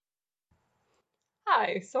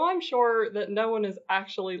Hi, so I'm sure that no one is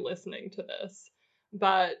actually listening to this,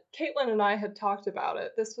 but Caitlin and I had talked about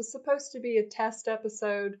it. This was supposed to be a test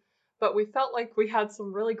episode, but we felt like we had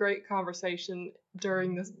some really great conversation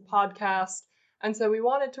during this podcast, and so we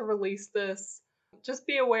wanted to release this. Just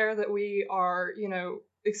be aware that we are,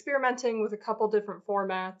 experimenting with a couple different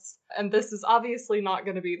formats, and this is obviously not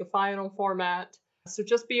going to be the final format. So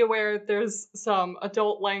just be aware there's some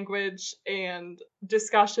adult language and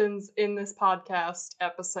discussions in this podcast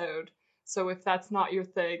episode. So if that's not your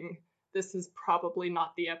thing, this is probably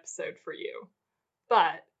not the episode for you.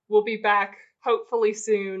 But we'll be back hopefully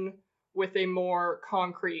soon with a more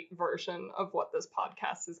concrete version of what this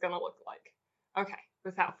podcast is going to look like. Okay,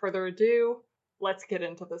 without further ado, let's get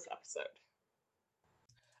into this episode.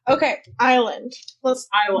 Okay, island.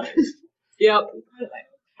 Island. Yep.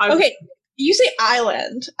 Okay, you say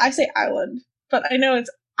island. I say island, but I know it's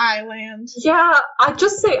island. Yeah, I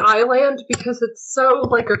just say island because it's so,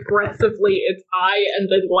 aggressively, it's I and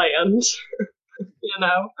then land. You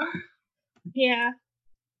know? Yeah.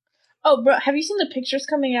 Oh, bro, have you seen the pictures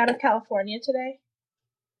coming out of California today?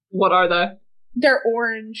 What are they? They're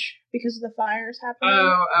orange because of the fires happening.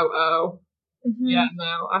 Oh. Mm-hmm. Yeah,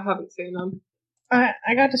 no, I haven't seen them.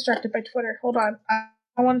 I got distracted by Twitter. Hold on.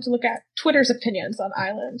 I wanted to look at Twitter's opinions on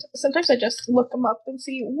Island. Sometimes I just look them up and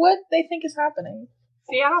see what they think is happening.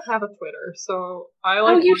 See, I don't have a Twitter, so I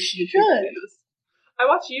you should. videos. I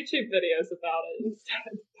watch YouTube videos about it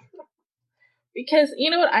instead. Because,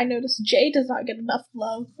 you know what I noticed? Jay does not get enough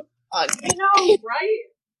love on I know, right?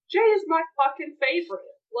 Jay is my fucking favorite.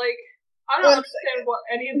 I don't understand what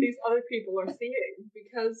any of these other people are seeing,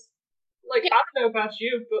 because I don't know about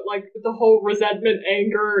you, but, the whole resentment,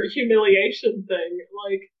 anger, humiliation thing,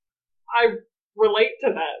 I relate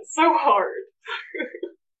to that so hard.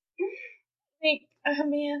 Oh,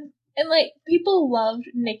 man. And, people loved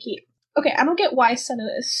Nikki. Okay, I don't get why Senna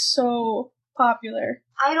is so popular.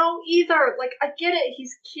 I don't either. I get it.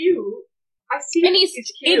 He's cute. I see and he's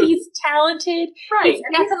cute. And he's talented. Right. He's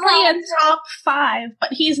definitely a top 5, but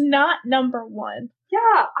he's not number 1.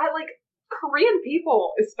 Yeah, Korean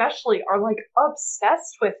people, especially, are,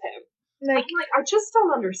 obsessed with him. I just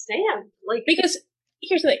don't understand. Because,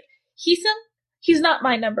 here's the thing. He's not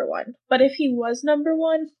my number 1, but if he was number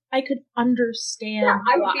 1, I could understand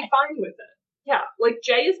I why. would be fine with it. Yeah,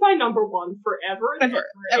 Jay is my number 1 forever and ever.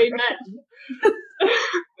 Amen.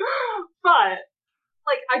 But,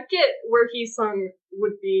 I get where Heesung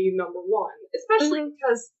would be number 1, especially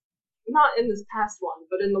because, not in this past one,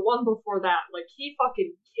 but in the one before that, he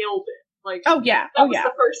fucking killed it. Oh yeah, that was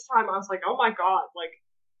the first time I was like, oh my god,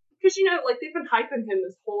 because, they've been hyping him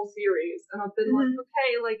this whole series, and I've been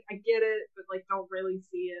okay, I get it, but, don't really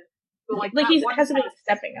see it. But, he hasn't been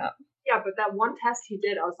stepping up. Yeah, but that one test he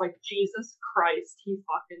did, I was like, Jesus Christ, he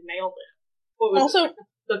fucking nailed it. What was also, it?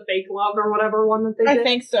 The fake love or whatever one that they did? I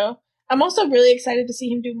think so. I'm also really excited to see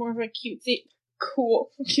him do more of a cutesy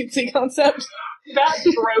concept. That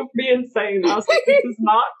drove me insane. I was like, this is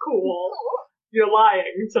not cool. You're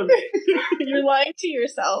lying to me. You're lying to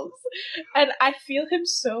yourselves. And I feel him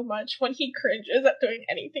so much when he cringes at doing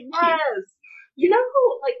anything cute. Yes. You know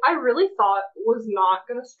who, I really thought was not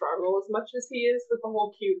gonna struggle as much as he is with the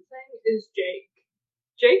whole cute thing is Jake.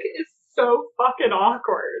 Jake is so fucking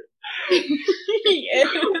awkward.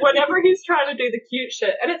 Whenever he's trying to do the cute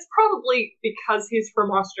shit, and it's probably because he's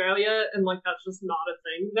from Australia and that's just not a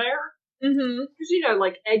thing there.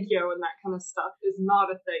 Because egg yo and that kind of stuff is not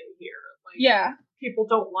a thing here. People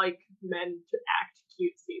don't like men to act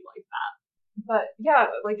cutesy like that. But yeah,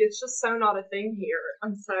 it's just so not a thing here,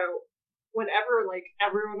 and so whenever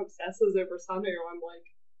everyone obsesses over Sunwoo, I'm like,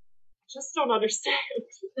 I just don't understand.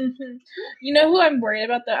 You know who I'm worried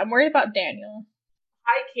about though? I'm worried about Daniel.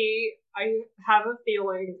 High key, I have a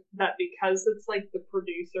feeling that because it's the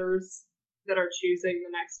producers that are choosing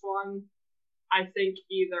the next one, I think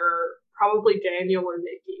either probably Daniel or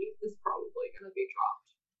Nikki is probably going to be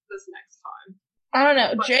dropped this next time. I don't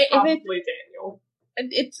know. But Jake, probably Daniel.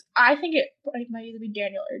 I think it might either be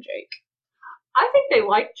Daniel or Jake. I think they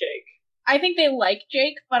like Jake. I think they like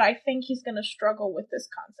Jake, but I think he's going to struggle with this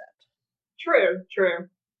concept. True.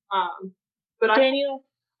 But Daniel,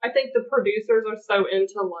 I think the producers are so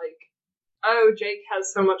into oh, Jake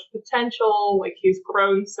has so much potential, he's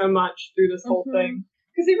grown so much through this whole thing.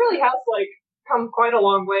 Because he really has come quite a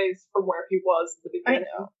long ways from where he was at the beginning.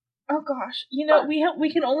 I know. Oh gosh,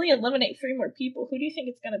 we can only eliminate 3 more people. Who do you think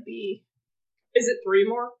it's going to be? Is it 3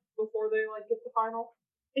 more before they get the final?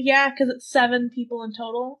 Yeah, because it's 7 people in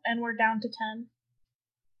total, and we're down to 10.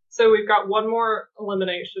 So we've got 1 more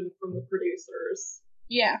elimination from the producers.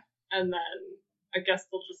 Yeah. And then I guess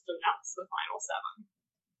they'll just announce the final 7.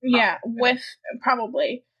 Yeah, with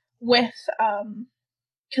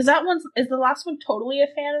because that is the last one totally a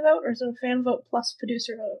fan vote, or is it a fan vote plus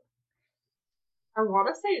producer vote? I want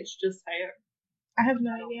to say it's just fair. I have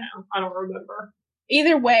no idea. I don't remember.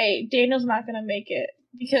 Either way, Daniel's not gonna make it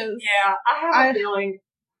because I have a feeling.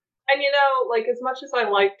 And like as much as I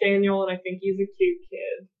like Daniel and I think he's a cute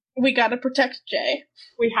kid, we gotta protect Jay.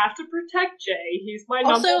 We have to protect Jay. He's my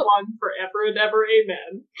number one forever and ever.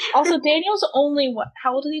 Amen. Also, Daniel's only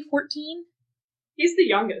how old is he? 14. He's the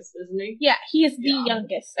youngest, isn't he? Yeah, he is the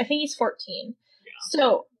youngest. I think he's 14. Yeah.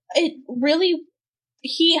 So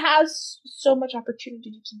he has so much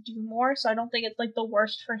opportunity to do more, so I don't think it's like the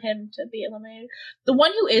worst for him to be eliminated. The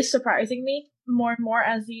one who is surprising me more and more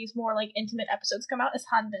as these more like intimate episodes come out is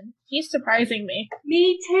Hanbin. He's surprising me.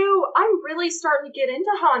 Me too. I'm really starting to get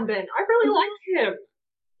into Hanbin. I really like him.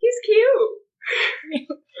 He's cute.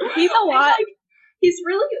 He's a lot. He's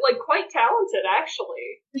really quite talented,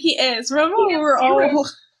 actually. He is. Remember when we were all...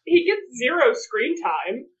 He gets 0 screen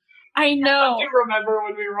time. I know. I do remember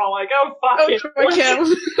when we were all like, oh, fuck him.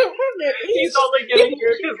 He's only getting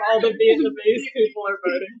here because all the Vietnamese people are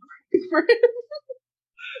voting.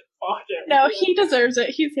 Fuck him. No, he deserves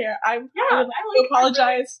it. He's here. I would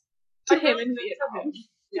apologize to him in Vietnam.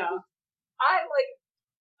 Yeah.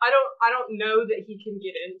 I don't know that he can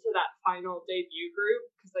get into that final debut group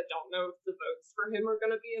because I don't know if the votes for him are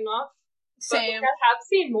going to be enough. Same. But I have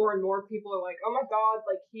seen more and more people are like, oh my god,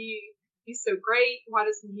 he's so great. Why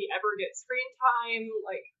doesn't he ever get screen time?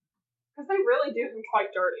 Because they really do him quite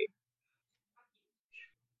dirty.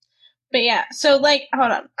 But yeah, so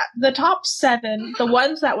hold on. The top 7, the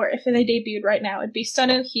ones that were, if they debuted right now, it'd be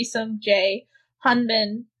Sunwoo, Heesung, Jae,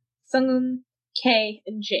 Hanbin, Seunghoon, K,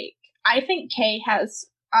 and Jake. I think K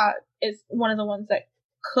is one of the ones that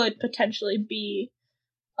could potentially be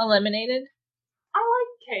eliminated. I like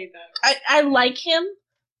K though. I like him,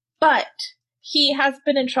 but he has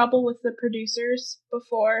been in trouble with the producers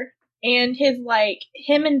before, and him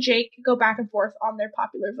and Jake go back and forth on their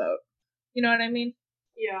popular vote. You know what I mean?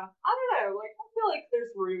 Yeah. I don't know, I feel like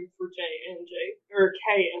there's room for Jay and Jake, or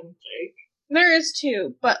K and Jake. There is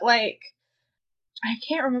too, but I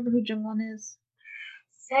can't remember who Jungwon is.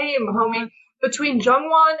 Same, homie. Between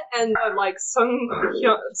Jungwon and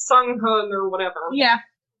Seunghoon or whatever. Yeah.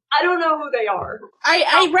 I don't know who they are.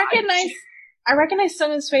 I recognize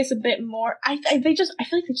Sunghoon's face a bit more. I feel like they just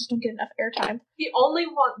don't get enough airtime. The only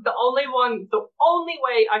way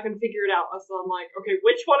I can figure it out is I'm like, okay,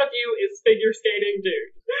 which one of you is figure skating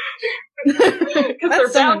dude?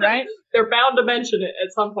 Because they're bound to mention it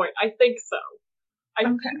at some point. I think so. I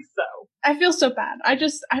think so. I feel so bad. I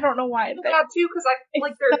don't know why. I feel bad too, because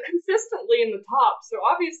they're consistently in the top, so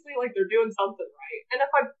obviously they're doing something right. And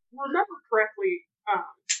if I remember correctly,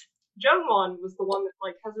 Jungwon was the one that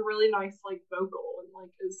has a really nice vocal and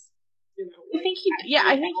is I think he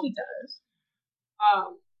does.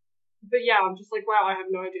 But yeah, I'm just wow, I have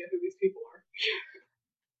no idea who these people are.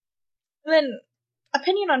 Then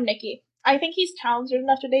opinion on Nicky. I think he's talented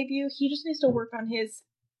enough to debut. He just needs to work on his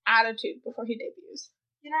attitude before he debuts.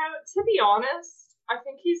 To be honest, I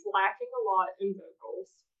think he's lacking a lot in vocals.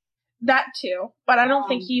 That too, but I don't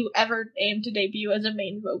think he ever aimed to debut as a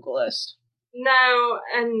main vocalist. No,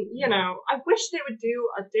 and I wish they would do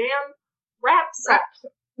a damn rap song.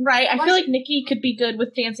 Right, I feel like Nicky could be good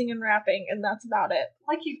with dancing and rapping, and that's about it.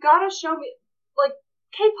 You gotta show me,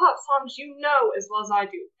 K-pop songs, as well as I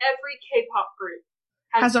do. Every K-pop group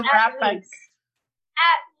has a rap at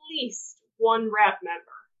least one rap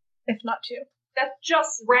member. If not 2. That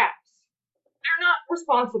just raps. They're not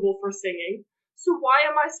responsible for singing, so why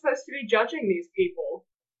am I supposed to be judging these people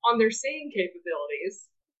on their singing capabilities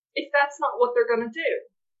if that's not what they're gonna do?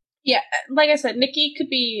 Yeah, like I said, Nicky could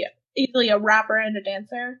be easily a rapper and a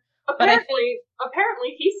dancer. Apparently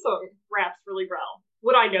Heesung raps really well.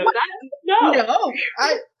 Would I know that? No. No.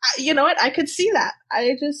 I you know what? I could see that.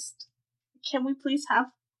 Can we please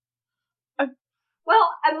have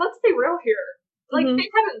Well, and let's be real here. They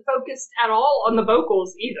haven't focused at all on the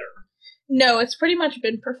vocals either. No, it's pretty much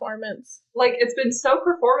been performance. It's been so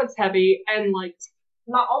performance heavy, and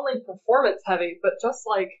not only performance heavy, but just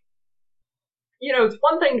it's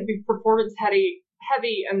one thing to be performance heavy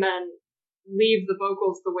and then leave the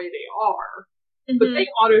vocals the way they are, but they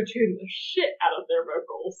auto-tune the shit out of their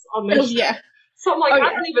vocals on this show. Yeah. So I'm I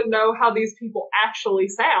don't even know how these people actually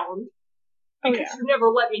sound, because you never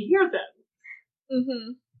let me hear them.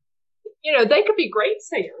 Mm-hmm. They could be great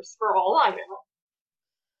singers for all I know.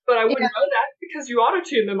 But I wouldn't know that because you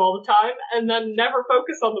auto-tune them all the time and then never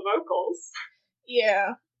focus on the vocals.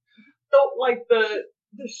 Yeah. So, the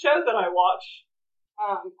show that I watch,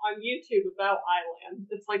 on YouTube about Island.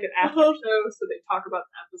 It's like an after show, so they talk about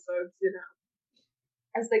the episodes, you know,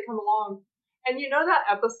 as they come along. And you know that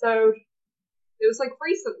episode? It was like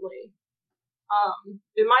recently.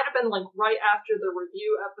 It might have been like right after the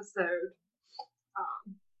review episode.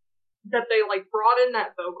 That they like brought in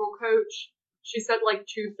that vocal coach. She said like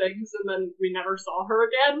 2 things, and then we never saw her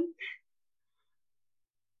again.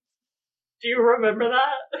 Do you remember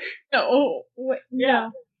that? No. Wait, yeah.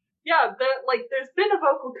 No. Yeah, there's been a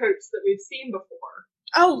vocal coach that we've seen before.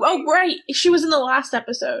 Oh, right. She was in the last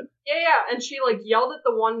episode. Yeah, and she like yelled at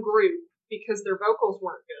the one group because their vocals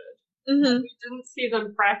weren't good. Mm-hmm. We didn't see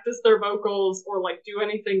them practice their vocals or like do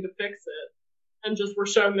anything to fix it, and just were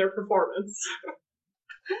shown their performance.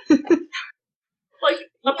 Like,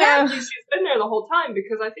 apparently she's been there the whole time,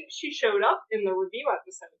 because I think she showed up in the review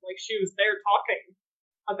episode. Like, she was there talking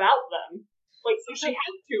about them. Like, so she had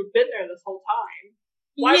to have been there this whole time.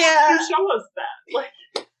 Why would you show us that? Like,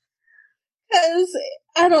 because,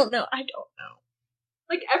 I don't know.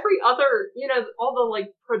 Like, every other, you know, all the,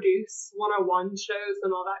 like, Produce 101 shows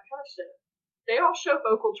and all that kind of shit, they all show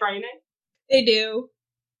vocal training. They do.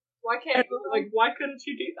 Why couldn't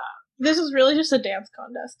you do that? This is really just a dance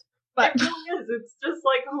contest. But it really is. It's just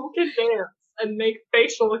like, who can dance and make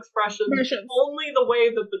facial expressions only the way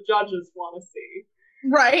that the judges want to see.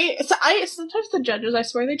 Right. So sometimes the judges, I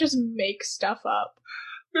swear, they just make stuff up.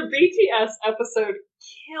 The BTS episode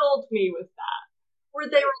killed me with that, where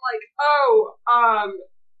they were like,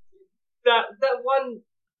 that one,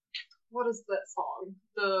 what is that song?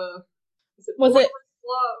 Was it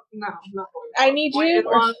Love? No, not Boy Love. I Need You?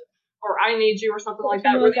 Or I Need You, or something like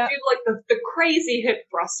that, where they do like the crazy hip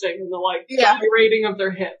thrusting and the like gyrating of their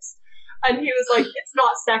hips. And he was like, it's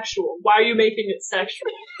not sexual. Why are you making it sexual?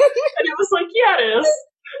 And it was like, yeah, it is.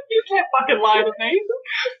 You can't fucking lie to me.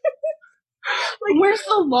 Like, where's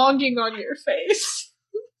the longing on your face?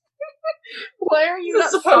 Why are you not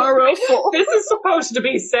sorrowful? This is supposed to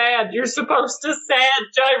be sad. You're supposed to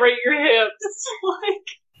gyrate your hips.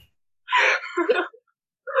 Like,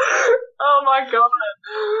 oh my god.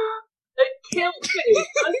 It killed me. I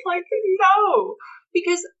was like, no.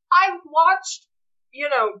 Because I've watched, you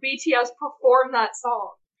know, BTS perform that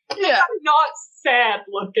song. Yeah. They're not sad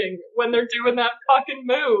looking when they're doing that fucking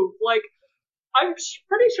move. Like, I'm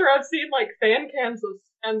pretty sure I've seen, like, fan cams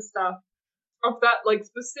and stuff of that, like,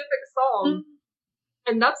 specific song.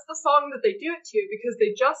 Mm-hmm. And that's the song that they do it to, because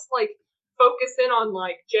they just, like, focus in on,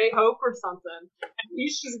 like, J-Hope or something, and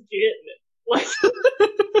he's just getting it. Like,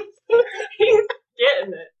 he's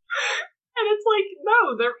getting it. And it's like,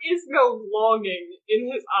 no, there is no longing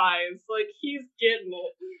in his eyes. Like, he's getting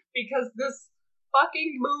it. Because this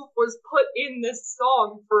fucking move was put in this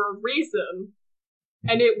song for a reason.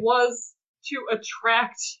 And it was to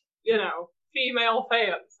attract, you know, female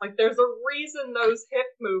fans. Like, there's a reason those hip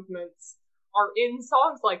movements are in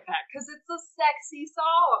songs like that. Because it's a sexy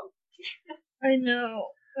song. I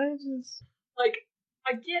know. Like,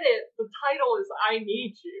 I get it. The title is I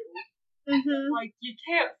Need You. Mm-hmm. Like, you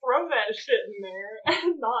can't throw that shit in there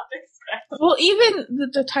and not expect it. Well, even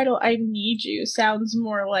the title I Need You sounds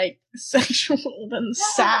more, like, sexual than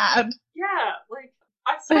sad. Yeah, like,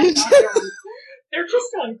 I swear they're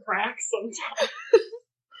just on crack sometimes.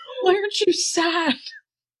 Why aren't you sad?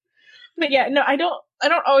 But yeah, no, I don't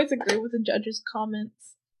always agree with the judges'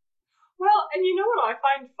 comments. Well, and you know what I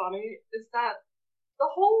find funny is that the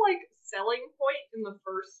whole, like, selling point in the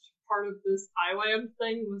first part of this Island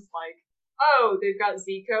thing was like, oh, they've got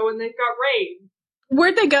Zico and they've got Rain.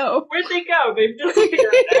 Where'd they go? They've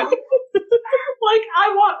disappeared now. Like, I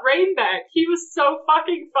want Rain back. He was so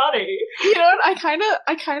fucking funny. You know what? I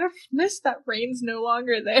kind of miss that Rain's no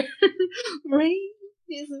longer there. Rain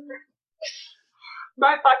isn't.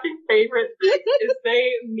 My fucking favorite thing is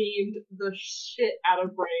they memed the shit out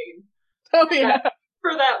of Rain. Oh yeah.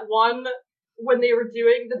 For that one, when they were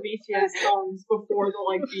doing the BTS songs before the,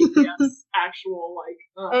 like, BTS actual, like,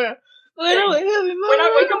 literally, when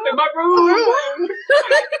I wake up in my room,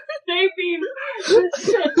 they mean the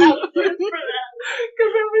shit out of it for that,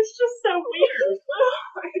 because it was just so weird.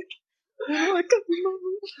 Like,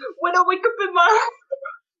 when I wake up in my room,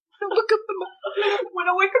 when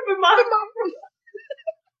I wake up in my room.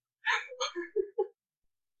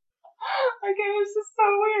 Okay, it was just so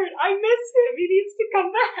weird. I miss him. He needs to come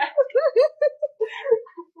back.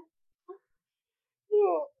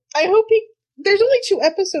 I hope there's only 2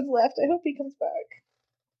 episodes left. I hope he comes back.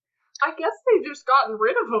 I guess they've just gotten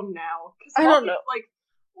rid of him now. I don't know. Like,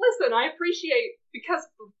 listen, I appreciate, because,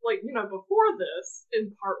 like, you know, before this,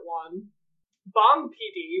 in part 1, Bong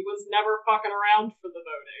PD was never fucking around for the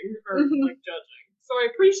voting, or, like, judging. So I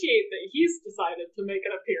appreciate that he's decided to make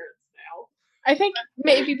an appearance now. I think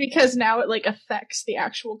maybe because now it like affects the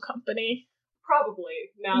actual company.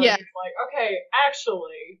 Probably. Now Yeah. it's like, okay,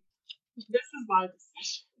 actually, this is my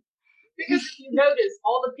decision. Because if you notice,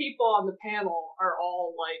 all the people on the panel are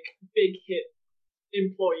all like big hit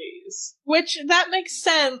employees. Which that makes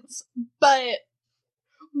sense, but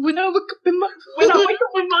when I look up in my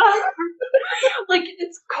like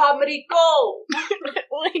it's comedy gold.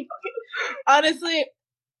 like honestly,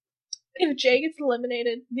 if Jay gets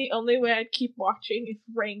eliminated, the only way I'd keep watching if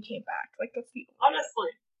Rain came back. Like that's the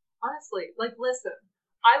honestly, like listen,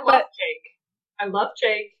 I love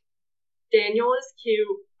Jake. Daniel is cute.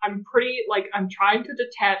 I'm trying to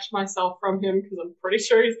detach myself from him because I'm pretty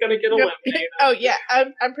sure he's gonna get eliminated. Oh yeah,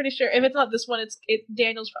 I'm pretty sure if it's not this one,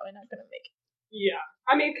 Daniel's probably not gonna make it. Yeah,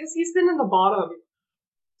 I mean, because he's been in the bottom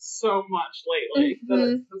so much lately that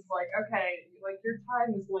it's just like, okay, like your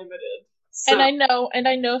time is limited. So, and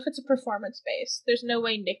I know if it's a performance base, there's no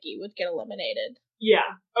way Nikki would get eliminated.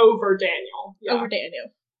 Yeah, over Daniel. Yeah. Over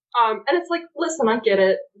Daniel. And it's like, listen, I get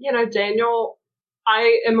it. You know, Daniel,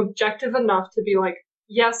 I am objective enough to be like,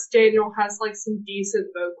 yes, Daniel has like some decent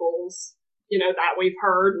vocals, you know, that we've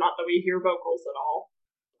heard, not that we hear vocals at all.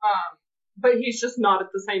 But he's just not at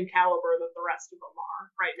the same caliber that the rest of them are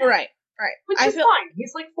right now. Right. Which is fine.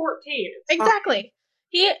 He's like 14. It's exactly.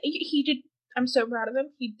 Fine. He did. I'm so proud of him.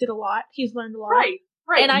 He did a lot. He's learned a lot. Right.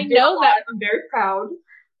 And I know that I'm very proud.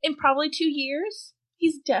 In probably 2 years,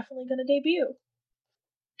 he's definitely going to debut.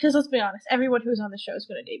 Because let's be honest, everyone who's on the show is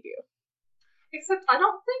going to debut. Except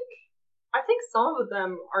I think some of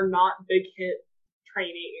them are not big hit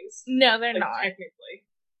trainees. No, they're not. Technically.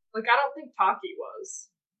 Like, I don't think Taki was.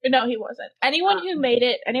 No, he wasn't. Anyone who made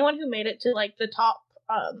it to like the top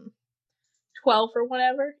 12 or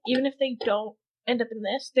whatever, even if they don't end up in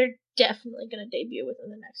this, they're definitely going to debut within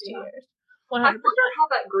the next 2 years. 100%. I wonder how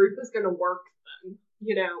that group is going to work then.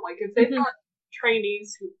 You know, like if they've got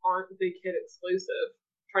trainees who aren't big hit exclusive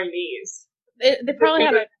trainees. They probably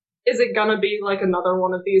have Is it going to be like another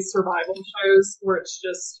one of these survival shows where it's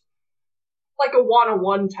just like a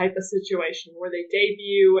one-on-one type of situation where they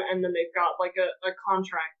debut and then they've got like a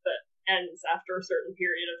contract that ends after a certain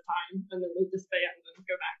period of time and then they disband and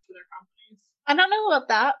go back to their companies? I don't know about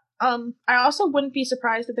that. I also wouldn't be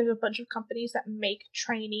surprised if there's a bunch of companies that make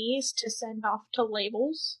trainees to send off to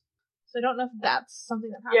labels. So I don't know if that's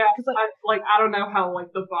something that happens. Yeah, I don't know how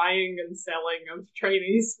like the buying and selling of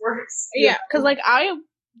trainees works. Yeah, because like I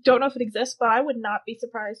don't know if it exists, but I would not be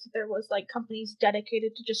surprised if there was like companies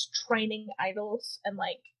dedicated to just training idols and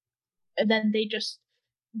then they just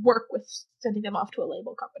work with sending them off to a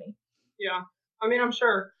label company. Yeah, I mean, I'm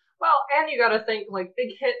sure. Well, and you gotta think like Big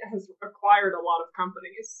Hit has acquired a lot of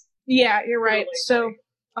companies. Yeah, you're right. So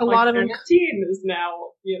a lot of them. Team is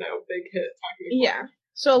now, you know, Big Hit technically. Yeah.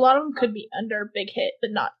 So a lot of them could be under Big Hit,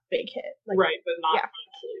 but not Big Hit. Right, but not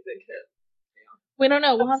actually Big Hit. Yeah. We don't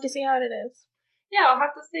know. We'll have to see how it is. Yeah, I'll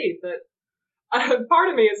have to see. But part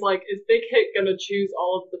of me is like, is Big Hit gonna choose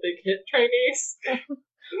all of the Big Hit trainees?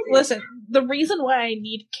 Listen, the reason why I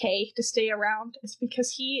need Kay to stay around is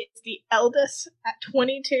because he is the eldest at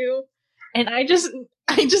 22, and I just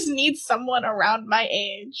need someone around my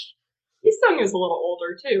age. Heesung is a little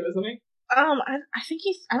older too, isn't he? I think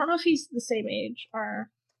I don't know if he's the same age or.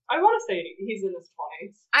 I want to say he's in his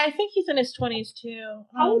 20s. I think he's in his 20s too.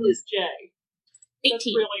 How old is Jay? 18. That's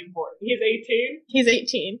really important. He's 18? He's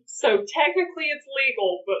 18. So technically it's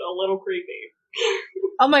legal, but a little creepy.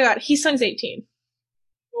 Oh my god, Heesung's 18.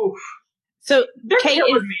 Oof. So they're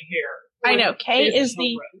killing me here. I know, Kay is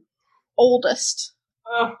the oldest.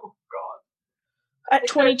 Oh god. At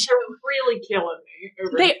 22. They're really killing me.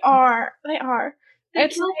 They are. They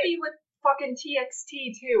kill me with fucking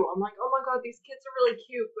TXT too. I'm like, oh my god, these kids are really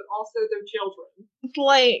cute, but also they're children.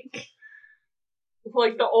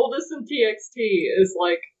 Like the oldest in TXT is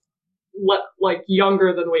like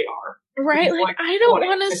younger than we are. Right? Like I don't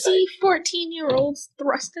want to see 14-year-olds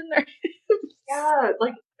thrust in their hips. Yeah,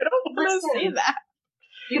 like I don't want to see that.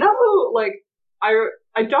 You know who, like,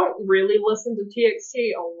 I don't really listen to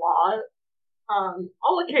TXT a lot.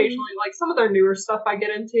 I'll occasionally, like, some of their newer stuff I get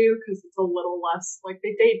into, because it's a little less, like,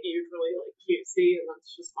 they debuted really, like, cutesy, and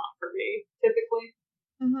that's just not for me, typically.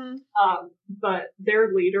 But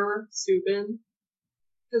their leader, Subin,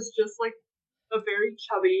 is just, like, a very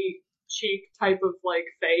chubby cheek type of, like,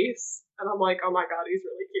 face, and I'm like, oh my god, he's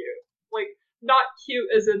really cute. Like, not cute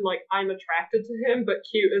as in, like, I'm attracted to him, but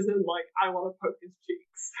cute as in, like, I want to poke his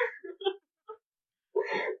cheeks.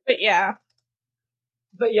 But yeah,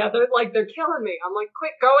 they're killing me. I'm like,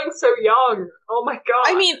 quit going so young. Oh my god.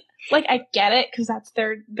 I mean, like, I get it, because that's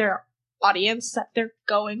their audience that they're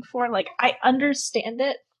going for. Like, I understand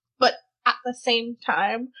it, but at the same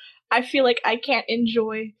time, I feel like I can't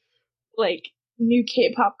enjoy like new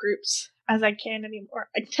K-pop groups as I can anymore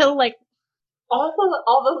until like all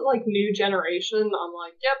the like new generation. I'm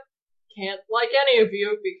like, yep, can't like any of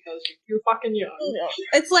you because you're too fucking young.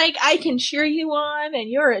 It's like I can cheer you on and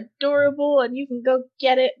you're adorable and you can go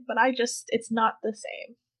get it, but it's not the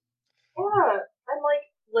same. Yeah, I'm like,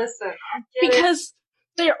 listen, because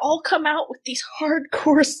they all come out with these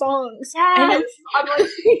hardcore songs. Yes, I'm like,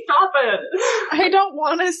 stop it. I don't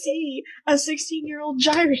want to see a 16-year-old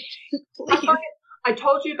gyrating, please. I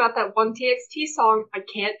told you about that one TXT song. I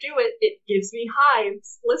can't do it. It gives me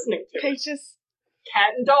hives listening to it. Just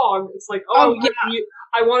cat and dog. It's like,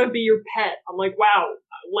 I want to be your pet. I'm like, wow,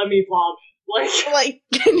 let me vomit. Like,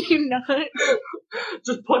 can you not?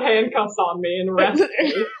 Just put handcuffs on me and arrest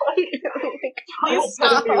me. Please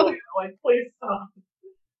stop. Like, please stop.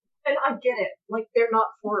 And I get it. Like, they're not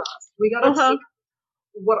for us. We gotta take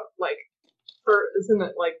what, like, isn't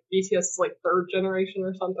it like BTS is like third generation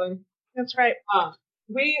or something? That's right.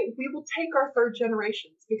 We will take our third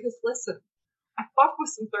generations because listen, I fuck with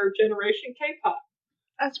some third generation K-pop.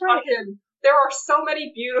 That's right. There are so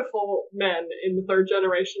many beautiful men in the third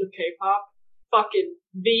generation of K-pop. Fucking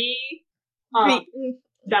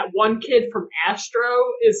that one kid from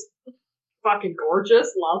Astro is fucking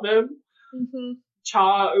gorgeous. Love him. Mm-hmm.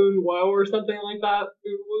 Cha Eun-woo or something like that.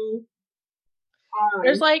 Eun-woo.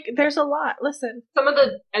 There's a lot. Listen. Some of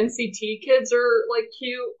the NCT kids are like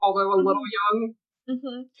cute, although a little young.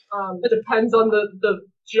 Mm-hmm. It depends on the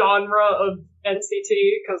genre of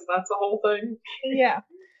NCT because that's a whole thing. Yeah.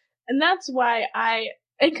 And that's why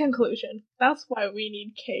in conclusion, that's why we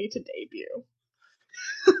need K to debut.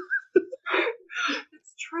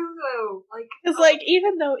 It's true though. Because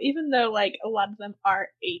even though like a lot of them are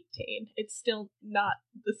 18, it's still not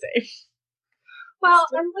the same. Well,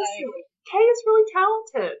 and listen, K is really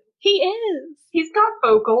talented. He is. He's got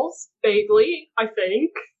vocals, vaguely, I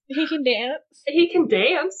think. He can dance. He can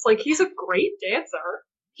dance. Like, he's a great dancer.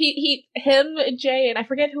 Him, Jay, and I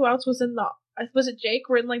forget who else was in was it Jake?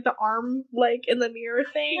 Were in like the arm, like in the mirror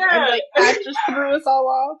thing, and like that just threw us all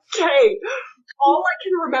off. Okay, all I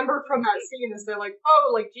can remember from that scene is they're like,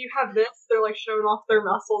 "Oh, like, do you have this?" They're like showing off their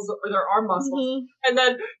muscles or their arm muscles, and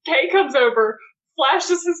then Kay comes over,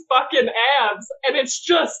 flashes his fucking abs, and it's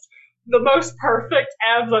just the most perfect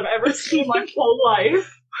abs I've ever seen in my whole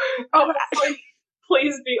life. Oh, like,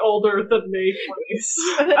 please be older than me, please.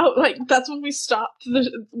 Oh, like, that's when we stopped.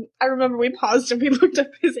 I remember we paused and we looked up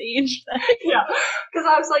his age then. Yeah, because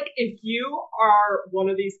I was like, if you are one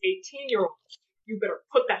of these 18-year-olds, you better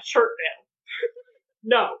put that shirt down.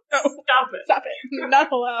 No, stop it. Stop it.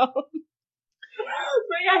 Not allowed.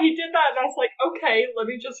 But yeah, he did that, and I was like, okay, let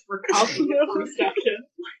me just recover for a second.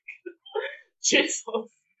 Jesus.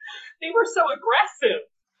 They were so aggressive.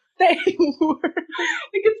 They were.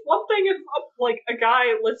 Like, it's one thing if, like, a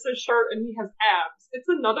guy lifts his shirt and he has abs. It's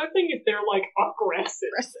another thing if they're, like, aggressive.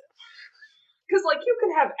 Because, like, you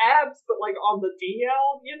can have abs, but, like, on the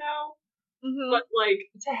DL, you know? Mm-hmm. But, like,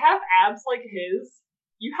 to have abs like his,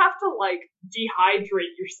 you have to, like,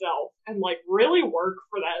 dehydrate yourself and, like, really work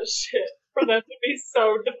for that shit. For them to be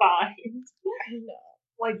so defined. I know.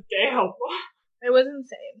 Like, damn. It was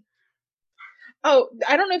insane. Oh,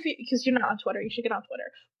 I don't know if because you're not on Twitter, you should get on Twitter.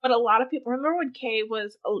 But a lot of people, remember when Kay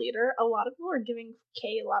was a leader? A lot of people were giving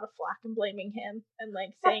Kay a lot of flack and blaming him and,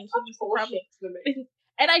 like, saying he was the problem.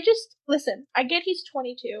 And I just, listen, I get he's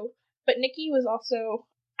 22, but Nicki was also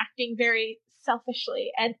acting very selfishly,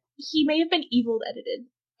 and he may have been evil edited.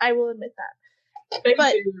 I will admit that. They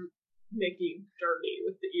do Nicki dirty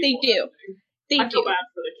with the evil. They do. I feel bad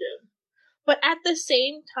for the kid. But at the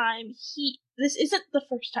same time, this isn't the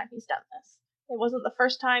first time he's done this. It wasn't the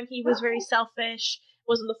first time he was very selfish. It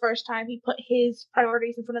wasn't the first time he put his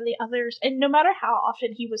priorities in front of the others. And no matter how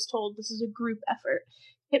often he was told this is a group effort,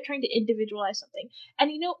 he kept trying to individualize something. And,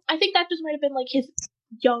 you know, I think that just might have been, like, his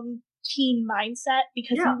young teen mindset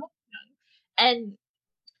because he was young. And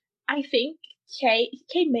I think Kay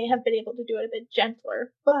may have been able to do it a bit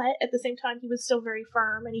gentler, but at the same time, he was still very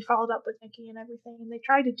firm, and he followed up with Nicki and everything, and they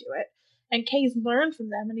tried to do it. And Kay's learned from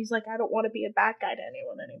them, and he's like, I don't want to be a bad guy to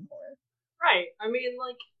anyone anymore. Right. I mean,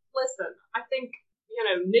 like, listen, I think, you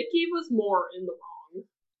know, Nicki was more in the wrong.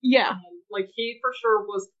 Yeah. Like, he for sure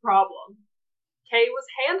was the problem. Kay was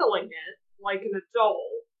handling it like an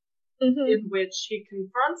adult, in which he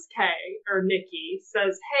confronts Nicki,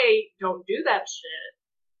 says, hey, don't do that shit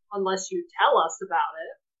unless you tell us about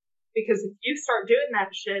it. Because if you start doing that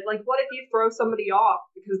shit, like, what if you throw somebody off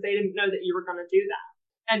because they didn't know that you were going to do that?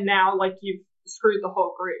 And now, like, you've screwed the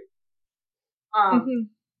whole group.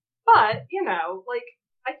 But, you know, like,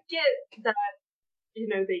 I get that, you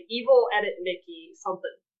know, they evil edit Nicki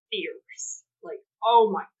something fierce. Like,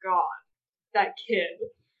 oh my god, that kid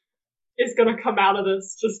is gonna come out of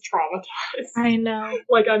this just traumatized. I know.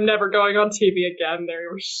 Like, I'm never going on TV again. They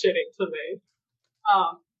were shitting to me.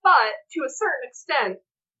 But to a certain extent,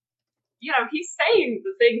 he's saying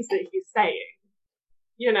the things that he's saying.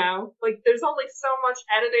 Like, there's only so much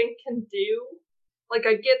editing can do. Like,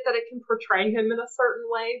 I get that it can portray him in a certain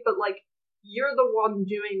way, but, like, you're the one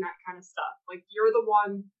doing that kind of stuff. Like, you're the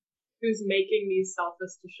one who's making these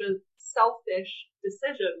selfish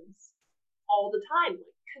decisions all the time.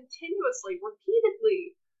 Like, continuously,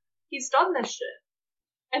 repeatedly, he's done this shit.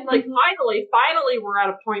 And, like, finally, we're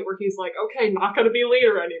at a point where he's like, okay, not gonna be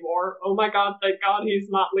leader anymore. Oh my god, thank god he's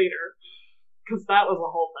not leader. Because that was a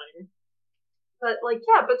whole thing. But, like,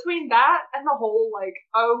 yeah, between that and the whole, like,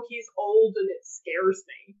 oh, he's old and it scares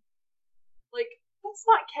me. Like, that's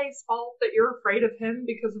not Kay's fault that you're afraid of him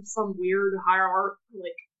because of some weird hierarchy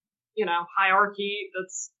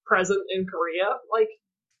that's present in Korea. Like,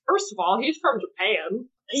 first of all, he's from Japan.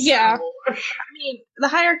 Yeah. So. I mean, the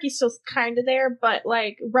hierarchy's still kind of there, but,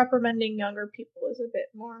 like, reprimanding younger people is a bit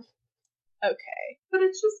more okay. But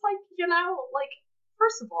it's just like,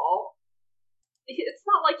 first of all, it's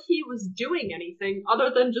not like he was doing anything other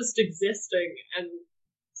than just existing and,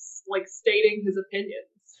 like, stating his opinions.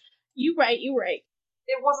 You right.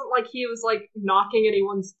 It wasn't like he was, like, knocking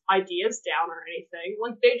anyone's ideas down or anything.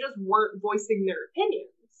 Like, they just weren't voicing their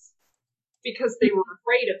opinions because they were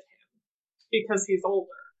afraid of him because he's older.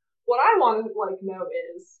 What I want to, like, know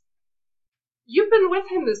is, you've been with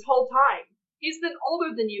him this whole time. He's been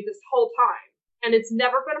older than you this whole time, and it's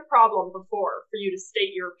never been a problem before for you to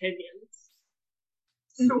state your opinions.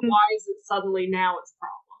 So why is it suddenly now it's a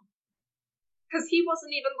problem? Because he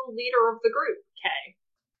wasn't even the leader of the group, Kay.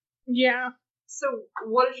 Yeah. So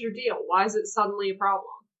what is your deal? Why is it suddenly a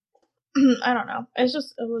problem? I don't know. It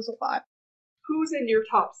was a lot. Who's in your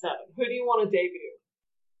top 7? Who do you want to debut?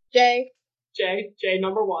 Jay. Jay,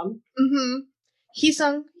 number 1.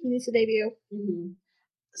 Heesung, he needs to debut.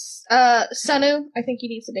 Sunu, I think he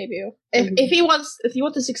needs to debut. If he wants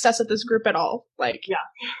the success of this group at all, like, yeah.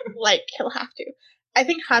 Like, he'll have to. I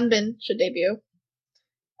think Hanbin should debut.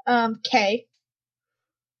 Kay.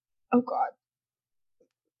 Oh god.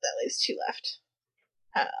 That leaves 2 left.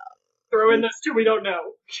 Throw in those 2 we don't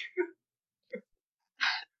know.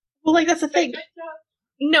 Well, like, that's the thing.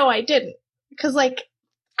 No, I didn't. Because, like,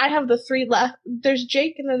 I have the 3 left. There's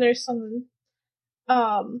Jake and then there's someone.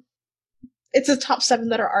 It's the top 7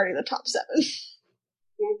 that are already the top 7.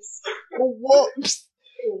 Whoops.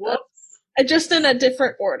 Just in a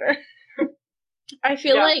different order. I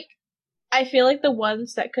feel like the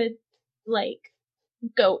ones that could, like,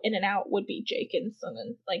 go in and out would be Jake and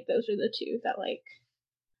Sunan. Like, those are the 2 that, like,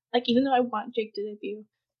 even though I want Jake to debut,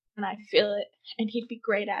 and I feel it, and he'd be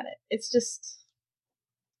great at it, it's just,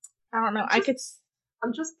 I don't know, I'm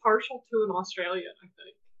just partial to an Australian, I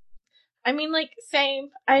think. I mean, like,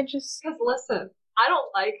 same, because listen, I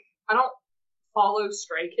don't follow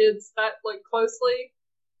Stray Kids that, like, closely,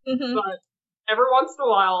 but every once in a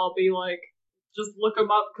while I'll be like, just look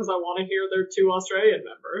them up because I want to hear their 2 Australian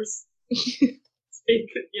members speak,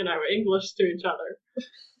 English to each other.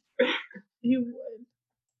 You would.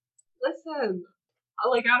 Listen,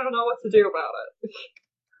 I don't know what to do about it.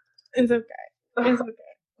 It's okay.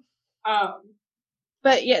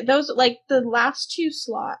 But yeah, those, like, the last 2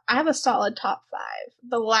 slots, I have a solid top 5.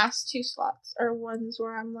 The last 2 slots are ones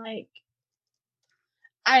where I'm like,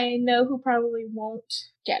 I know who probably won't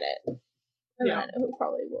get it. And I know who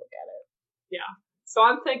probably will get it. Yeah. So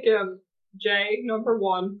I'm thinking Jay, number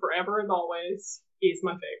 1, forever and always. He's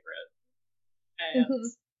my favorite.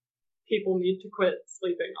 And people need to quit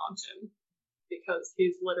sleeping on him because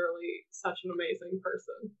he's literally such an amazing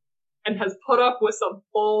person and has put up with some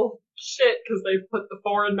bull shit because they've put the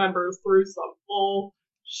foreign members through some bull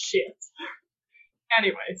shit.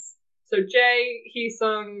 Anyways, so Jay,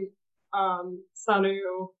 Heesung,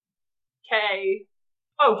 Sunu, Kay,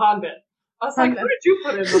 Hanbin. I was like, who did you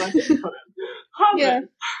put in that I didn't put in? Hanbin.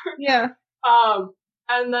 Yeah.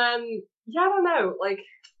 And then, I don't know, like,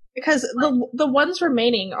 because the ones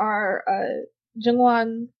remaining are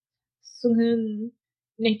Jungwon, Sunghoon,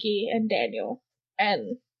 Nikki, and Daniel.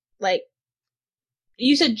 And, like,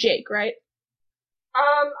 you said Jake, right?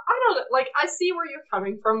 I don't know. Like, I see where you're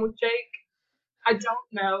coming from with Jake. I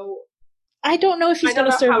don't know if he's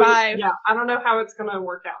gonna survive. I don't know how it's gonna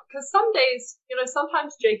work out. Because some days,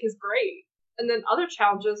 sometimes Jake is great. And then other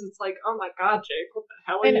challenges, it's like, oh my god, Jake, what the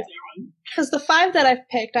hell are you doing? Because the 5 that I've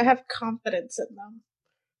picked, I have confidence in them.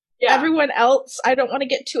 Yeah. Everyone else, I don't want to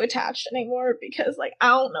get too attached anymore because, like, I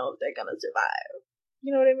don't know if they're gonna survive.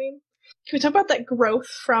 You know what I mean? Can we talk about that growth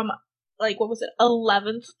from, like, what was it,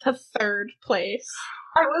 11th to 3rd place.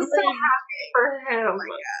 I was so happy for him.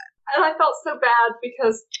 And I felt so bad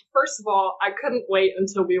because, first of all, I couldn't wait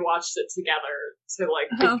until we watched it together to, like,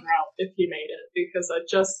 figure out if he made it. Because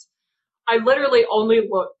I literally only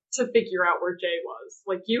looked to figure out where Jay was.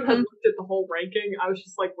 Like, you had looked at the whole ranking. I was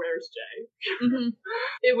just like, where's Jay? Mm-hmm.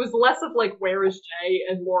 It was less of, like, where is Jay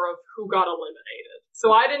and more of who got eliminated.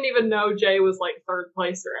 So I didn't even know Jay was, like, 3rd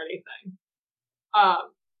place or anything.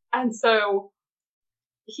 And so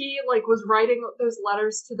he, like, was writing those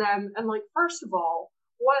letters to them. And, like, first of all,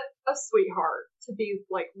 what a sweetheart to be,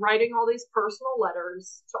 like, writing all these personal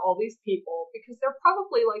letters to all these people because they're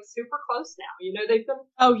probably, like, super close now. You know, they've been...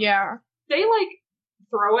 Oh, yeah. They, like,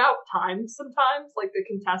 throw out times sometimes. Like, the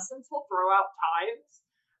contestants will throw out times.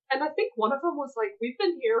 And I think one of them was like, we've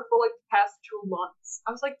been here for, like, the past 2 months.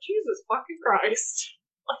 I was like, Jesus fucking Christ.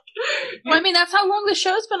 Like, well, I mean, that's how long the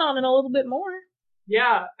show's been on and a little bit more.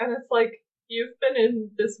 Yeah, and it's like, you've been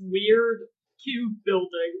in this weird cube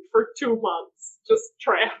building for 2 months, just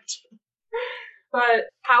trapped. But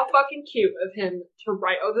how fucking cute of him to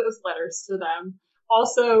write all those letters to them.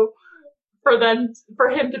 Also, for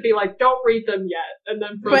him to be like, don't read them yet, and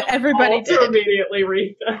then for everybody all to immediately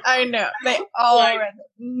read them. I know, they all like, read them.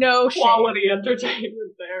 No quality shame.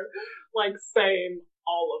 Entertainment there. Like, same,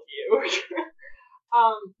 all of you.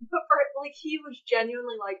 But for, like, he was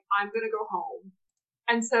genuinely like, I'm gonna go home.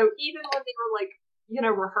 And so even when they were, like, you know,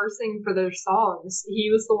 rehearsing for their songs, he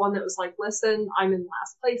was the one that was like, listen, I'm in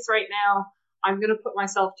last place right now. I'm going to put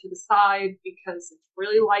myself to the side because it's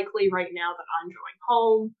really likely right now that I'm going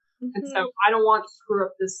home. Mm-hmm. And so I don't want to screw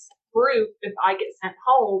up this group if I get sent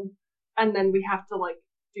home and then we have to, like,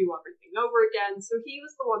 do everything over again. So he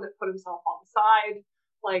was the one that put himself on the side.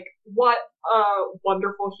 Like, what a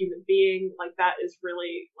wonderful human being. Like, that is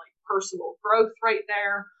really, like, personal growth right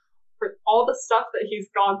there. For all the stuff that he's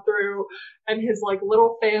gone through, and his, like,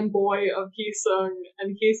 little fanboy of Heesung,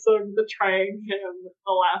 and Heesung betraying him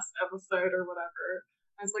the last episode or whatever.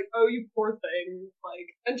 I was like, oh, you poor thing. Like,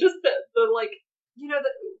 and just the like, you know,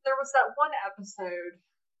 there was that one episode,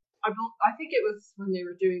 I think it was when they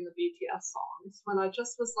were doing the BTS songs, when I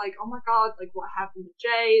just was like, oh my god, like, what happened to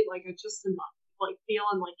Jay? Like, I just am not, like,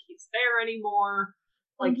 feeling like he's there anymore.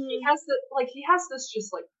 Like, he has this just,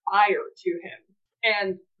 like, fire to him.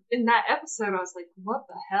 And in that episode, I was like, what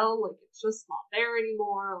the hell? Like, it's just not there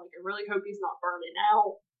anymore. Like, I really hope he's not burning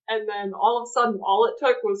out. And then all of a sudden, all it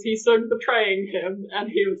took was Heesung betraying him,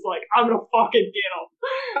 and he was like, I'm gonna fucking get him.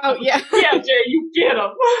 Oh, yeah. Yeah, Jay, you get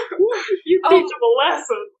him. You teach him a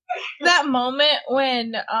lesson. That moment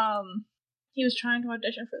when he was trying to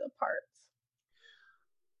audition for the parts.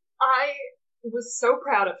 I was so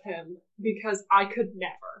proud of him because I could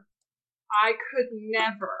never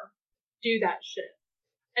do that shit.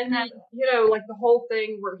 And then, you know, like, the whole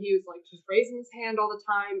thing where he was, like, just raising his hand all the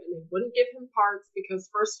time, and they wouldn't give him parts because,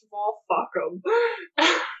 first of all, fuck them.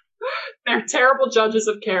 They're terrible judges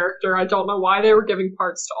of character. I don't know why they were giving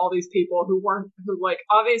parts to all these people who, like,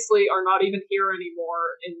 obviously are not even here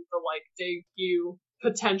anymore in the, like, debut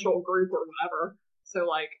potential group or whatever. So,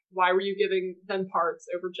 like, why were you giving them parts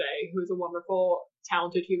over Jay, who's a wonderful,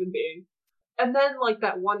 talented human being? And then, like,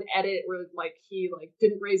 that one edit where, like, he, like,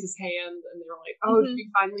 didn't raise his hand, and they were like, oh, did he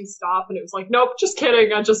finally stop? And it was like, nope, just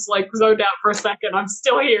kidding. I just, like, zoned out for a second. I'm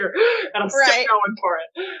still here, and I'm still going for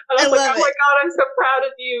it. And I was like, oh my god, I'm so proud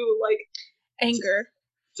of you. Like, anger.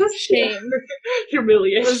 Just shame.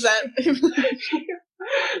 Humiliation. Was that?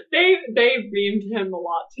 They memed him a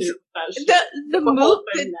lot, too. The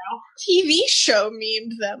TV show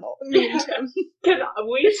memed him. Can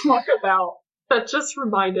we talk about... That just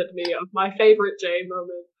reminded me of my favorite Jay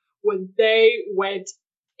moment when they went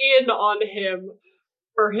in on him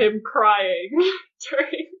for him crying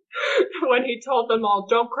when he told them all,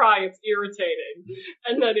 don't cry, it's irritating.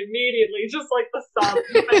 And then immediately, just like the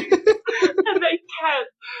sobbing and they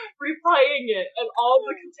kept replaying it, and all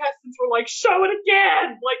the contestants were like, show it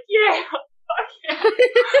again! Like, yeah!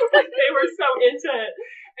 Like, they were so into it.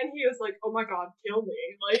 And he was like, oh my god, kill me.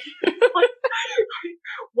 Like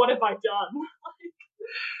what have I done?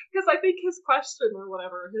 Because I think his question or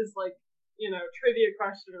whatever, his, like, you know, trivia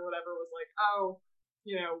question or whatever was like, oh,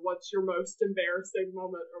 you know, what's your most embarrassing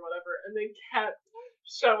moment or whatever? And they kept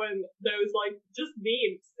showing those, like, just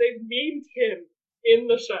memes. They memed him in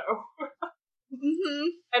the show.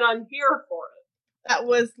 And I'm here for it. That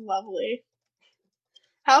was lovely.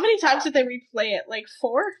 How many times did they replay it? Like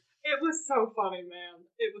 4? It was so funny, man.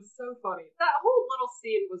 It was so funny. That whole little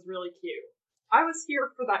scene was really cute. I was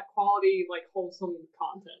here for that quality, like, wholesome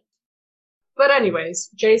content. But anyways,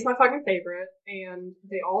 Jay's my fucking favorite, and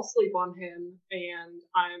they all sleep on him, and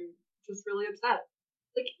I'm just really upset.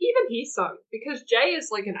 like even Heesung, because Jay is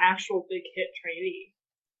like an actual big hit trainee.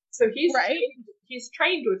 So Right. he's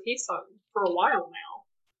trained with Heesung for a while now.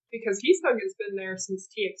 Because Heesung has been there since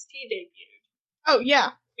TXT debuted. Oh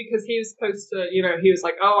yeah. Because he was supposed to, he was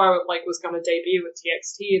like, oh, was gonna debut with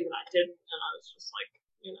TXT, and then I didn't, and I was just like,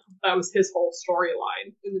 that was his whole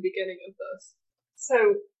storyline in the beginning of this. So,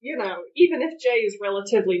 even if Jay is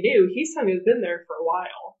relatively new, Heesung has been there for a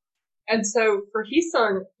while. And so for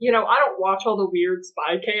Heesung, I don't watch all the weird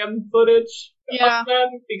spy cam footage of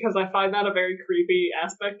them because I find that a very creepy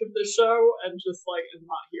aspect of the show and just like am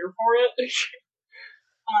not here for it.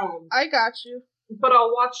 I got you. But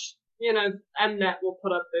I'll watch, Mnet will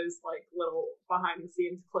put up those like little behind the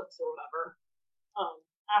scenes clips or whatever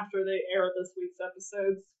after they air this week's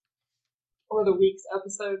episodes or the week's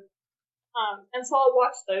episode. And so I'll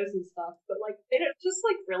watch those and stuff, but like they just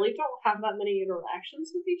like really don't have that many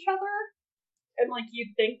interactions with each other. And like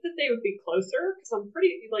you'd think that they would be closer because I'm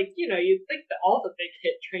pretty like you'd think that all the big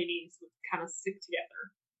hit trainees would kind of stick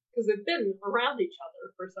together because they've been around each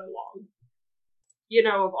other for so long.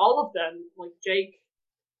 Of all of them, like Jake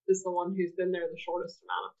is the one who's been there the shortest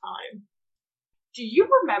amount of time. Do you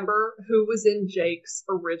remember who was in Jake's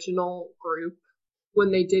original group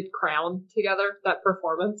when they did Crown together, that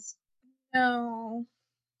performance? No.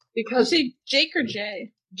 Because you say Jake or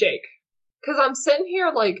Jay? Jake. Because I'm sitting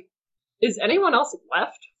here like, is anyone else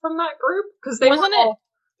left from that group? Because they were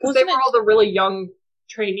all the really young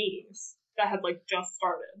trainees that had like just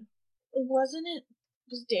started. Was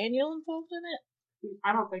Daniel involved in it?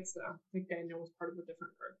 I don't think so. I think Daniel was part of a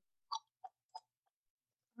different group.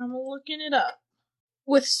 I'm looking it up.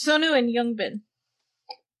 With Sunu and Youngbin.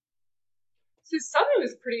 So Sunu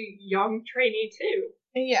is pretty young trainee too.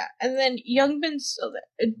 Yeah, and then Youngbin's still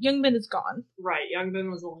there. Youngbin is gone. Right,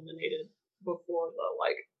 Youngbin was eliminated before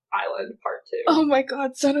the Island Part 2. Oh my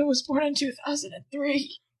god, Sunu was born in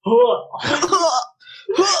 2003. Oh,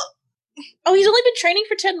 he's only been training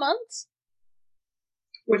for 10 months?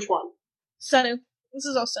 Which one? Sunu. This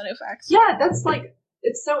is all Sunu facts. Yeah, that's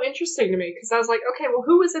it's so interesting to me because I was like, okay, well,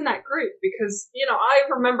 who was in that group? Because, I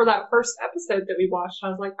remember that first episode that we watched. I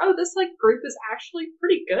was like, oh, this group is actually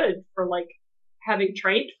pretty good for having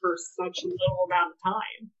trained for such a little amount of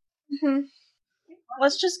time. Mm-hmm.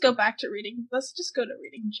 Let's just go back to reading. Let's just go to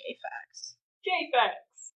reading J facts. J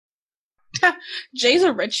facts. Jay's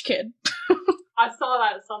a rich kid. I saw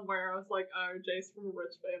that somewhere. I was like, oh, Jay's from a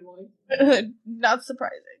rich family. Not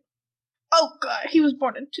surprising. Oh god, he was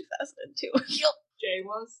born in 2002. Jay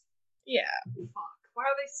was? Yeah. Fuck. Why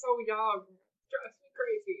are they so young? Drives me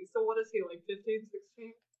crazy. So what is he, 15,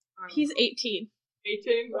 16? He's 18.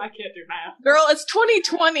 18? I can't do math. Girl, it's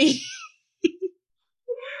 2020.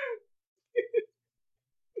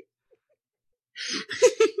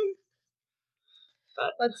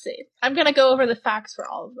 Let's see. I'm gonna go over the facts for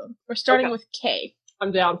all of them. We're starting with K.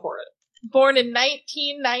 I'm down for it. Born in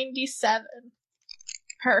 1997.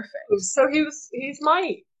 Perfect. So he's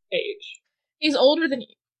my age. He's older than you.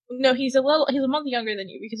 No, he's a month younger than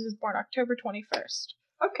you because he was born October 21st.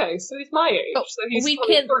 Okay, so he's my age. So he's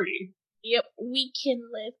 23. Yep, we can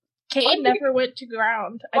live. K never went to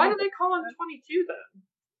ground. Why do they call him 22 then?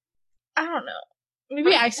 I don't know.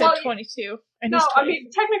 Maybe I said 22. And no, I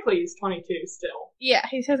mean, technically he's 22 still. Yeah,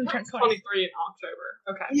 he hasn't turned 23 in October.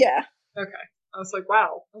 Okay. Yeah. Okay. I was like,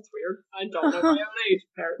 wow, that's weird. I don't know my own age,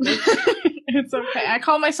 apparently. It's okay. I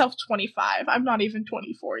call myself 25. I'm not even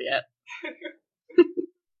 24 yet.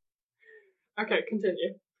 Okay,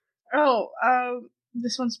 continue. Oh,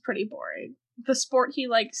 this one's pretty boring. The sport he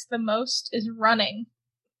likes the most is running.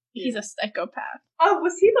 He's a psychopath. Oh,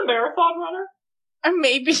 was he the marathon runner?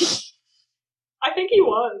 Maybe. I think he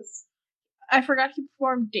was. I forgot he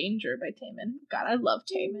performed Danger by Taemin. God, I love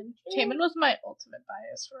Taemin. Taemin was my ultimate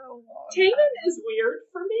bias for a long time. Taemin is weird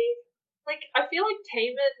for me. I feel like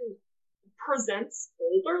Taemin presents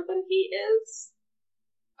older than he is.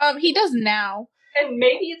 He does now. And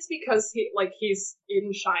maybe it's because he's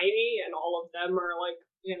in SHINee and all of them are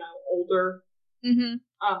older. Mm-hmm.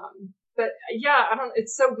 But yeah,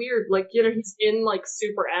 it's so weird. He's in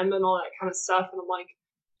Super M and all that kind of stuff, and I'm like,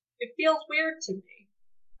 it feels weird to me.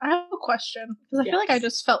 I have a question because I feel like I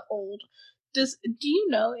just felt old. Do you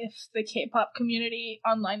know if the K-pop community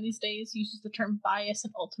online these days uses the term bias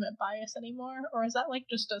and ultimate bias anymore, or is that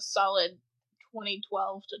just a solid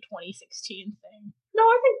 2012 to 2016 thing? No,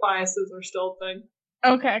 I think biases are still a thing.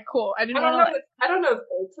 Okay, cool. I don't know if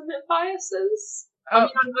ultimate bias is. I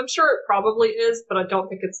mean, I'm sure it probably is, but I don't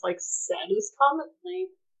think it's said as commonly.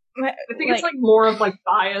 I think it's more of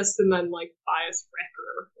bias and then bias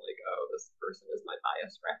wrecker. Oh, this person is my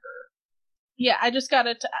bias wrecker. Yeah, I just got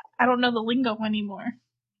it. I don't know the lingo anymore.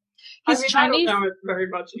 His Chinese. I don't know it very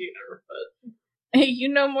much either, but You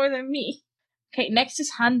know more than me. Okay, next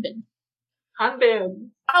is Hanbin. Hanbin.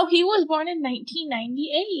 Oh, he was born in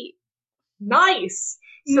 1998. Nice.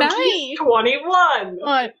 So Nice. he's 21.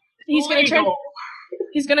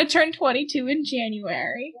 He's gonna turn 22 in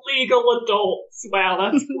January. Legal adults. Wow,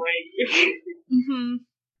 that's great. Mm-hmm.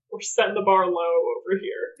 We're setting the bar low over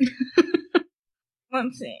here.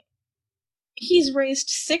 Let's see. He's raised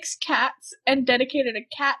 6 cats and dedicated a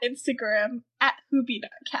cat Instagram at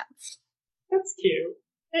Hoobie.cats. That's cute.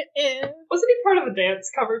 It is. Wasn't he part of a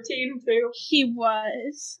dance cover team too? He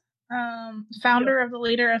was. Founder of the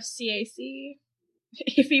leader of CAC.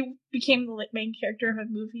 If he became the main character of a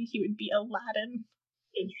movie, he would be Aladdin.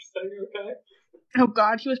 Interesting, okay. Oh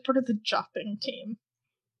god, he was part of the Jopping team.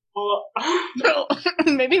 Well,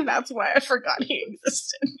 maybe that's why I forgot he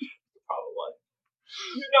existed. Probably.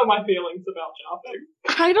 You know my feelings about Jopping.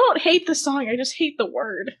 I don't hate the song, I just hate the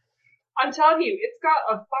word. I'm telling you, it's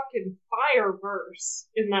got a fucking fire verse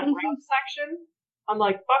in that rap section. I'm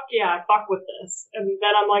like, fuck yeah, I fuck with this. And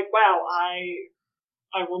then I'm like, wow,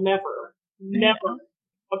 I will never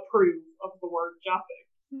approve of the word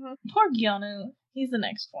Jopping. Poor Gyonu. He's the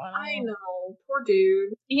next one. I know, poor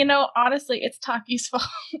dude. You know, honestly, it's Taki's fault.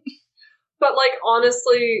 But, like,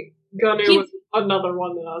 honestly, Gonu was another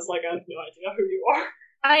one that I was like, I have no idea who you are.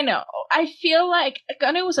 I know. I feel like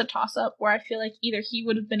Gonu was a toss-up where I feel like either he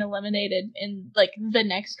would have been eliminated in, like, the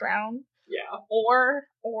next round. Yeah. Or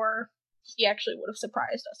he actually would have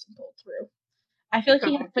surprised us and pulled through. I feel like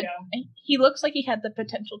he looks like he had the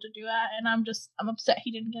potential to do that, and I'm upset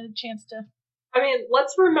he didn't get a chance to. I mean,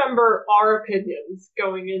 let's remember our opinions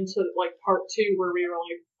going into, like, part 2 where we were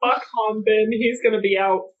like, fuck Hanbin, he's gonna be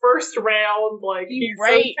out first round, like, he's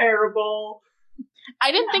so terrible.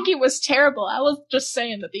 I didn't think he was terrible. I was just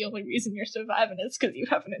saying that the only reason you're surviving is because you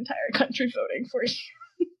have an entire country voting for you.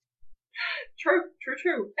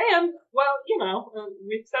 True. And, well, you know,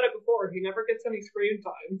 we've said it before, he never gets any screen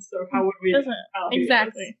time, so how would we know?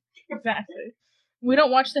 Exactly. We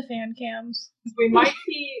don't watch the fan cams. We might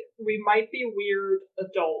be weird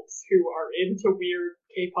adults who are into weird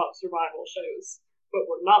K-pop survival shows, but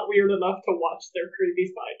we're not weird enough to watch their creepy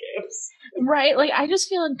spy cams. Right, like, I just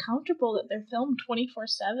feel uncomfortable that they're filmed 24/7.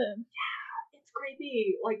 Yeah, it's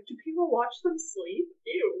creepy. Like, do people watch them sleep?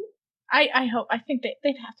 Ew. I think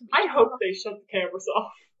they'd have to be. I hope they shut the cameras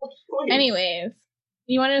off. Anyways,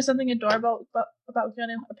 you want to know something adorable about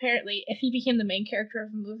Gonu? Apparently, if he became the main character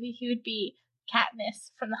of a movie, he would be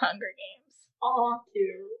Katniss from the Hunger Games. Aw,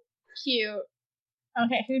 cute.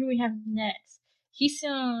 Okay, who do we have next?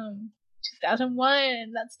 Heesung,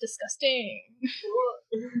 2001. That's disgusting.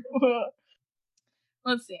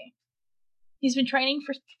 Let's see. He's been training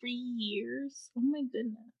for 3 years. Oh my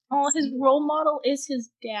goodness. Oh, his role model is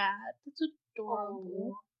his dad. That's adorable.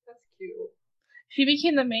 Oh, that's cute. If he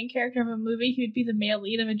became the main character of a movie, he would be the male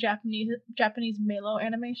lead of a Japanese Melo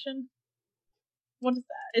animation. What is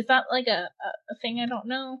that? Is that like a thing I don't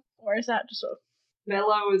know? Or is that just a...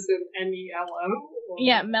 Melo is in M-E-L-O?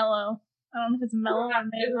 Yeah, Mellow. I don't know if it's Mellow or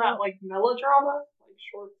Melo. Isn't that like melodrama? Like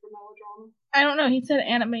short for melodrama? I don't know. He said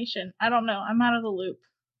animation. I don't know. I'm out of the loop.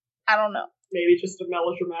 I don't know. Maybe just a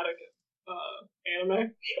melodramatic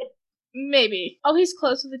anime? Maybe. Oh, he's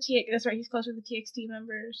close with the TXT. That's right. He's close with the TXT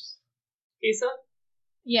members. Issa?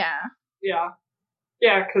 Yeah. Yeah.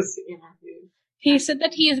 Yeah, because, you know, he said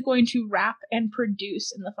that he is going to rap and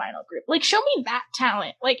produce in the final group. Like, show me that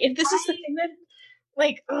talent. Like, if this is the thing that,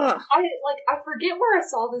 like, ugh. I forget where I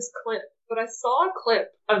saw this clip, but I saw a clip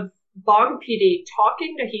of Bong PD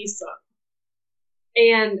talking to Heesung.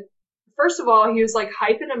 And first of all, he was, like,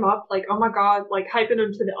 hyping him up, like, oh my god, like, hyping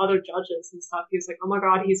him to the other judges and stuff. He was like, oh my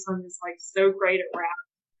god, Heesung is, like, so great at rap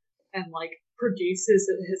and, like, produces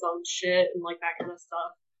his own shit and, like, that kind of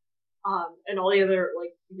stuff. And all the other,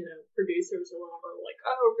 like, you know, producers or whatever were like,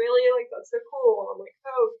 oh, really? Like, that's so cool. And I'm like,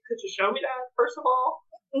 oh, could you show me that, first of all?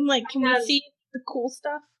 I'm like, can we see the cool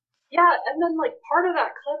stuff? Yeah, and then, like, part of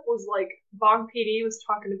that clip was, like, Bong PD was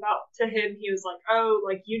talking about, to him, he was like, oh,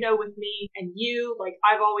 like, you know, with me and you, like,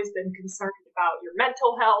 I've always been concerned about your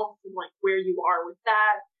mental health and, like, where you are with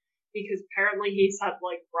that, because apparently he's had,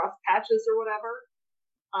 like, rough patches or whatever,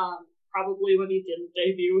 probably when he didn't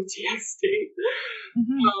debut with TXT.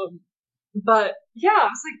 Mm-hmm. But, yeah,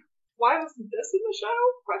 I was like, why wasn't this in the show?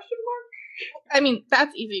 Question mark. I mean,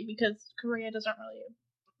 that's easy, because Korea doesn't really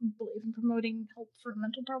believe in promoting help for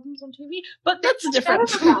mental problems on TV, but that's the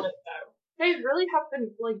difference. About it, though. They really have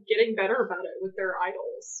been, like, getting better about it with their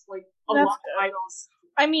idols. Like, a lot of idols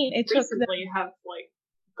I mean, it recently have, like,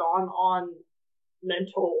 gone on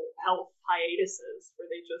mental health hiatuses where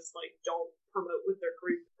they just, like, don't promote with their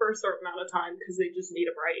group for a certain amount of time because they just need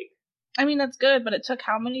a break. I mean, that's good, but it took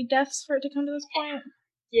how many deaths for it to come to this point?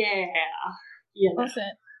 Yeah. You know.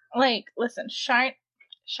 Listen,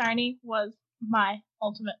 Shiny was my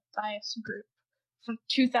ultimate bias group from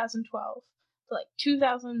 2012 to like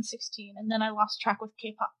 2016, and then I lost track with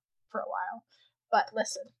K-pop for a while. But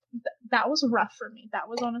listen, that was rough for me. That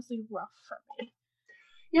was honestly rough for me.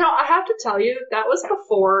 I have to tell you, that was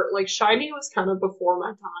before, like, SHINee was kind of before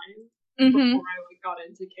my time, before I like got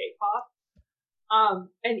into K-pop.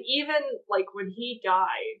 And even like when he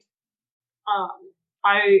died,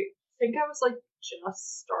 I think I was like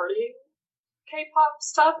just starting K-pop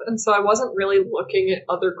stuff, and so I wasn't really looking at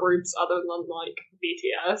other groups other than like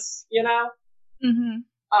BTS,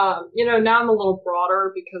 now I'm a little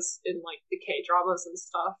broader because in like the K dramas and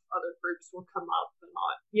stuff, other groups will come up and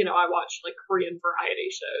I watch like Korean variety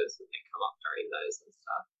shows and they come up during those and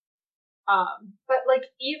stuff. But like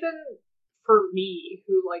even for me,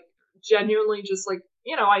 who like genuinely just like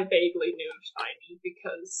I vaguely knew of SHINee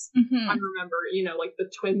because I remember like the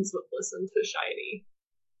twins would listen to SHINee.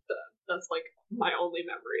 That's like my only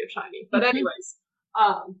memory of SHINee. But anyways,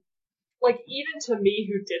 like even to me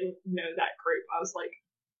who didn't know that group, I was like,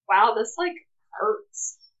 wow, this like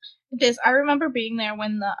hurts. It is. I remember being there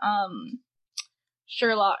when the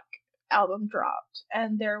Sherlock album dropped,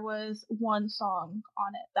 and there was one song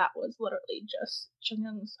on it that was literally just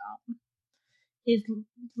Jungkook's his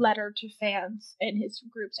letter to fans and his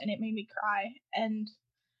groups, and it made me cry. And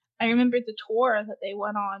I remember the tour that they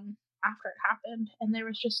went on after it happened, and there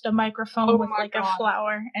was just a microphone with like a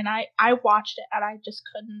flower, and I watched it and I just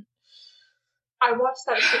couldn't. I watched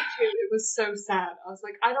that shit too. It was so sad. I was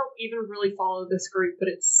like, I don't even really follow this group, but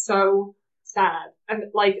it's so sad. And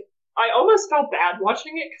like, I almost felt bad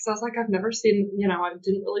watching it because I was like, I've never seen, I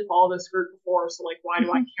didn't really follow this group before, so like, why do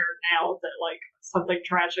I care now that like something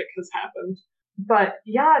tragic has happened? But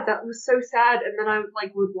yeah, that was so sad. And then I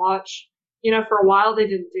like would watch, for a while they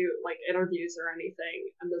didn't do like interviews or anything,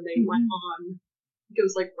 and then they went on. It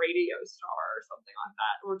was like Radio Star or something like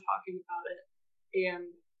that. And we're talking about it, and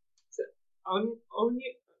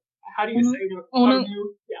how do you say it? Onu?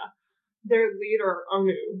 Yeah. Their leader,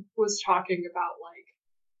 Onu, was talking about like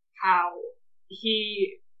how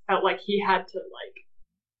he felt like he had to like,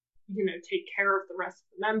 take care of the rest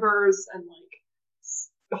of the members and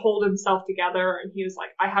like hold himself together. And he was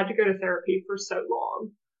like, I had to go to therapy for so long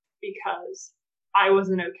because I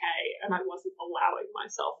wasn't okay and I wasn't allowing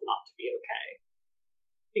myself not to be okay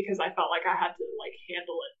because I felt like I had to like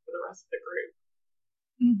handle it for the rest of the group.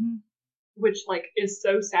 Which like is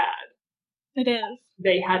so sad. It is.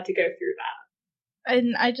 They had to go through that.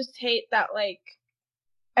 And I just hate that like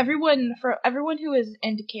everyone who is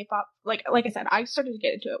into K-pop, like I said, I started to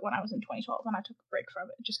get into it when I was in 2012 and I took a break from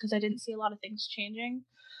it just because I didn't see a lot of things changing.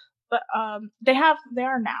 But they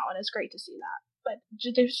are now, and it's great to see that. But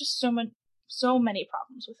there's just so many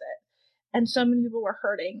problems with it, and so many people were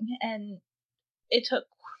hurting, and it took,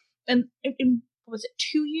 and was it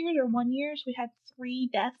 2 years or 1 year? So we had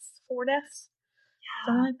 4 deaths,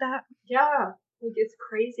 something like that. Yeah, like it's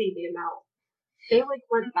crazy the amount. They like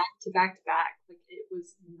went back to back to back, like it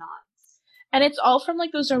was nuts. And it's all from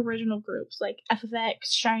like those original groups, like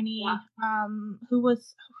FFX, SHINee. Yeah. Who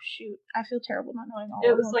was? Oh shoot, I feel terrible not knowing all.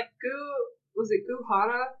 It was like Was it Gu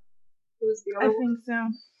Hana? Who was the other one? I think so.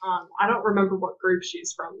 I don't remember what group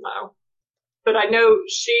she's from though. But I know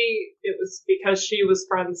it was because she was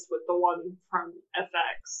friends with the one from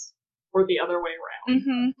FX, or the other way around. I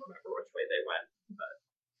don't remember which way they went, but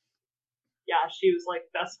yeah, she was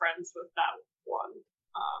like best friends with that one.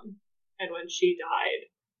 And when she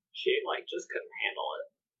died, she like just couldn't handle it.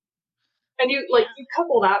 And you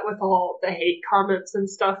couple that with all the hate comments and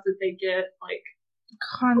stuff that they get, like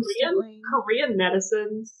constantly. Korean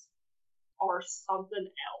medicines are something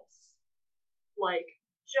else. Like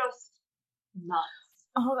just nuts.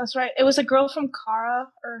 Oh, that's right. It was a girl from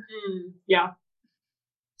Kara, or yeah.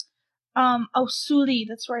 Suli.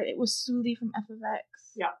 That's right. It was Suli from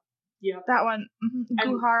FFX. Yeah, yeah. That one.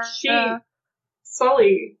 And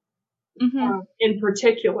Sully, in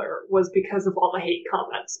particular, was because of all the hate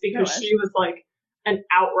comments. Because she was like an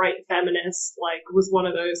outright feminist. Like, was one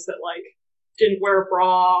of those that like didn't wear a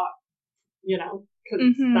bra,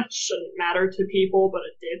 because that shouldn't matter to people, but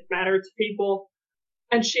it did matter to people.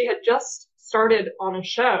 And she had just started on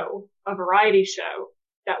a variety show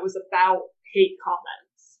that was about hate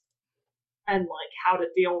comments and like how to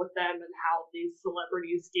deal with them and how these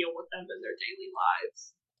celebrities deal with them in their daily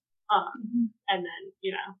lives. And then,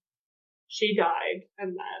 she died,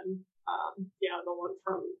 and then, the one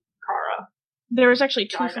from Kara. There was actually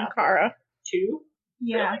 2 from Kara. 2?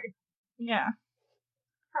 Yeah. Really? Yeah.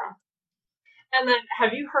 Huh. And then,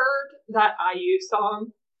 have you heard that IU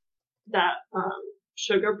song that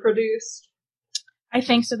Suga produced. I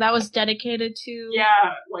think so. That was dedicated to...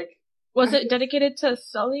 Yeah, like... Was it dedicated to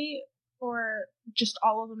Sully, or just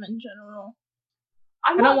all of them in general?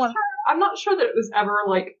 I'm not sure that it was ever,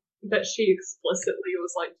 like, that she explicitly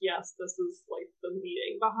was like, yes, this is, like, the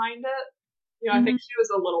meaning behind it. You know, I think she was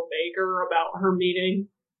a little vaguer about her meaning.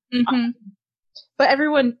 But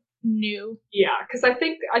everyone knew. Yeah, because I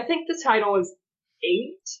think the title is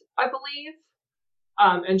 8, I believe.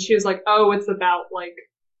 And she was like, oh, it's about, like,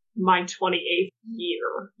 my 28th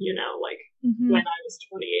year, you know, like, when I was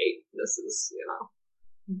 28, this is, you know,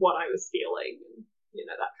 what I was feeling, and, you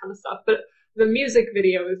know, that kind of stuff. But the music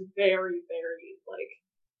video is very, very, like,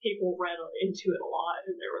 people read into it a lot,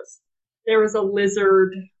 and there was a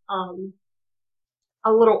lizard,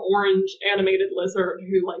 a little orange animated lizard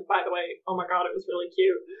who, like, by the way, oh my god, it was really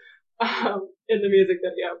cute, in the music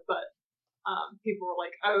video, but, people were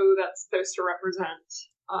like, oh, that's supposed to represent,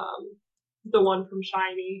 the one from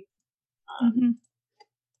SHINee,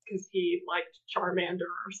 because he liked Charmander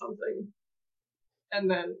or something. And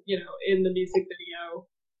then, you know, in the music video,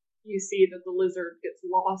 you see that the lizard gets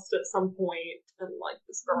lost at some point, and, like,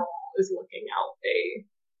 this girl is looking out a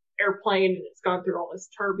airplane, and it's gone through all this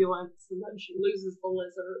turbulence, and then she loses the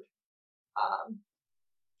lizard.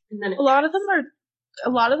 And then a lot of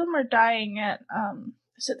them are dying at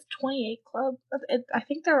is it 28 Club? I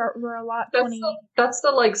think there were a lot. That's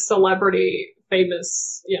the like celebrity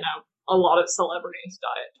famous, you know, a lot of celebrities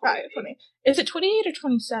die at 28. Is it 28 or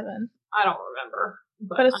 27? I don't remember,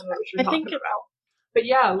 but I know what you're talking about. But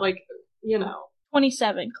yeah, like, you know,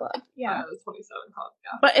 27 Club. Yeah, 27 Club.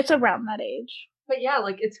 Yeah, but it's around that age. But yeah,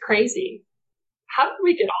 like, it's crazy. How did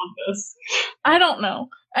we get on this? I don't know.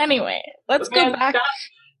 Anyway, let's go back.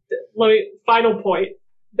 Final point.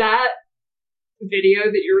 That video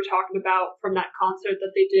that you were talking about from that concert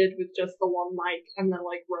that they did with just the one mic and then,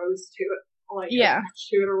 like, Rose to it, like, attached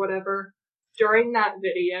to it or whatever. During that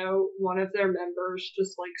video, one of their members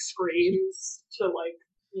just, like, screams to, like,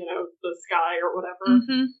 you know, the sky or whatever.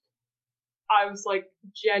 I was, like,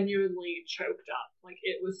 genuinely choked up. Like,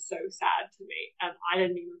 it was so sad to me. And I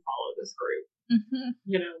didn't even follow this group.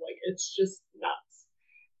 You know, like, it's just nuts.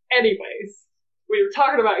 Anyways, we were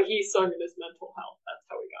talking about Heesung and his mental health. That's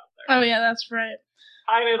how we got there. Oh, yeah, that's right.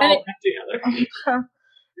 Tying it all back together.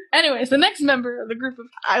 Anyways, the next member of the group of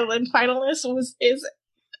Island finalists is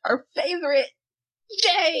our favorite,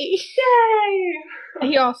 Jay! Yay!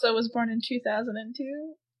 He also was born in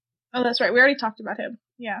 2002. Oh, that's right. We already talked about him.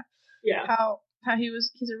 Yeah. Yeah. How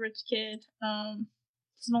he's a rich kid.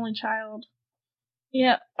 He's an only child.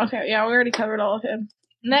 Yeah. Okay. Yeah, we already covered all of him.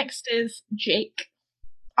 Next is Jake.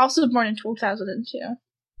 Also born in 2002.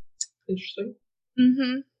 Interesting.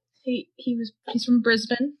 He's from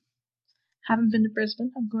Brisbane. Haven't been to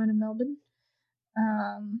Brisbane. I'm going to Melbourne.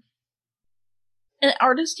 An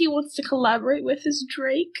artist he wants to collaborate with is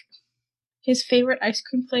Drake. His favorite ice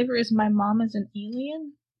cream flavor is My Mom is an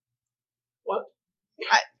Alien. What?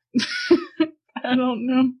 I don't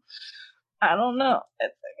know.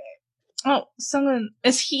 It's okay. Oh, someone,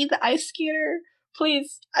 is he the ice skater?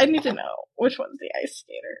 Please, I need to know which one's the ice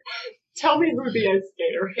skater. Tell me who the ice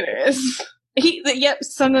skater is. Yep,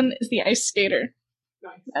 Sungwon is the ice skater.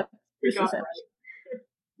 Nice. We got it right.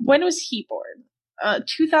 When was he born?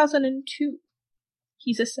 2002.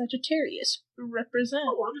 He's a Sagittarius. Represent.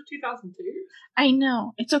 Oh, one of 2002? I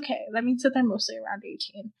know. It's okay. That means that they're mostly around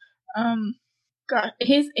 18. God,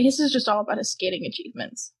 his is just all about his skating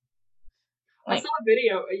achievements. Like, I saw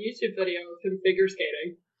a YouTube video of him figure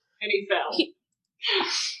skating, and he fell.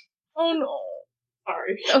 Oh no.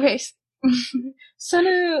 Sorry. Okay.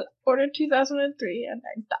 Sunu ordered 2003 and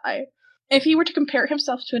I die. If he were to compare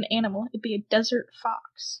himself to an animal, it'd be a desert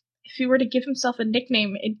fox. If he were to give himself a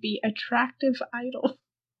nickname, it'd be Attractive Idol.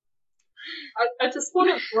 I just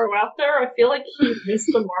want to throw out there, I feel like he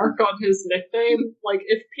missed the mark on his nickname. Like,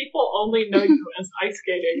 if people only know you as Ice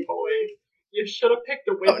Skating Boy, you should have picked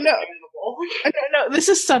a winter animal. No, this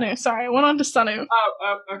is Sunu. Sorry, I went on to Sunu.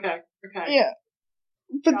 Oh, okay. Yeah.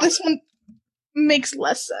 But this one makes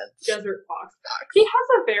less sense. Desert fox. He has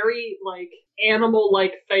a very, like,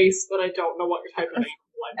 animal-like face, but I don't know what type of animal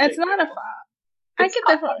It's not a fox. I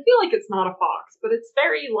feel like it's not a fox, but it's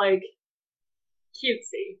very, like,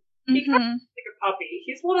 cutesy. He kind of looks like a puppy.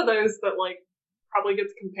 He's one of those that, like, probably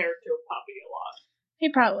gets compared to a puppy a lot. He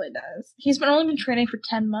probably does. He's only been training for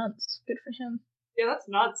 10 months. Good for him. Yeah, that's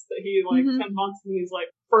nuts that he, 10 months and he's,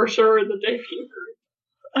 like, for sure in the debut group.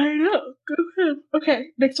 I know. Good for him.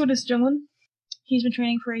 Okay, next one is Jungwon. He's been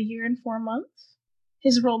training for 1 year and 4 months.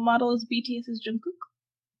 His role model is BTS's Jungkook.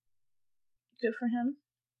 Good for him.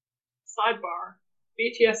 Sidebar.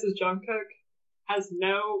 BTS's Jungkook has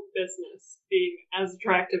no business being as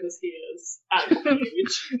attractive as he is at my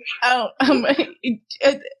age. Oh,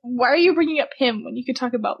 why are you bringing up him when you could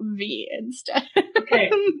talk about V instead?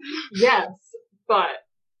 Okay, yes, but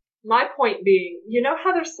my point being, you know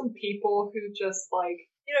how there's some people who just like,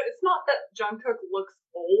 it's not that Jungkook looks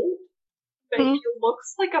old, but he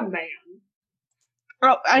looks like a man.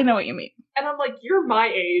 Oh, I know what you mean. And I'm like, you're my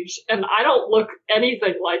age, and I don't look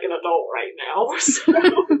anything like an adult right now.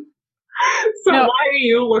 So No. why do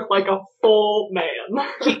you look like a full man?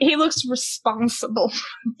 He looks responsible,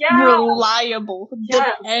 reliable,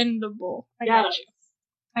 dependable. I got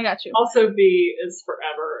you. Also, V is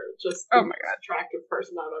forever just the my most god, attractive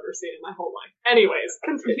person I've ever seen in my whole life. Anyways,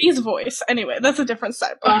 continue. V's voice. Anyway, that's a different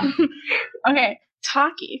side. Okay,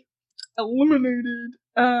 Taki, eliminated.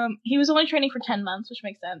 He was only training for 10 months, which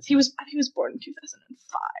makes sense. He was born in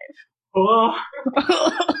 2005. Oh.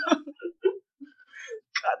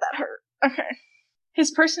 God, that hurt. Okay.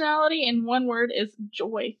 His personality in one word is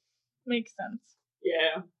joy. Makes sense.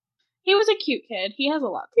 Yeah. He was a cute kid. He has a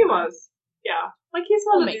lot to He learn. was. Yeah. Like, he's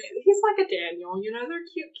like a Daniel, they're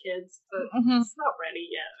cute kids, but he's not ready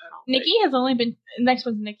yet, I don't Nikki think. has only been, next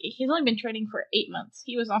one's Nikki. He's only been training for 8 months.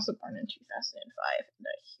 He was also born in 2005.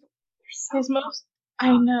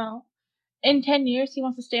 I know. In 10 years, he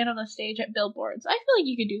wants to stand on a stage at billboards. I feel like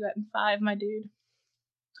you could do that in 5, my dude.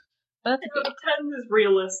 But that's good. 10 is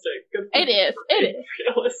realistic. It is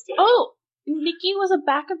realistic. Oh, Nikki was a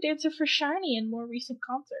backup dancer for SHINee in more recent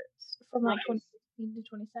concerts from like 2016 to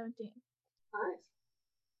 2017. Nice.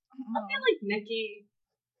 I feel like Nikki,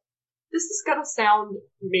 this is gonna sound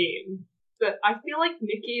mean, but I feel like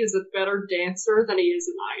Nikki is a better dancer than he is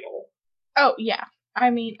an idol. Oh, yeah. I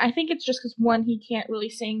mean, I think it's just because, one, he can't really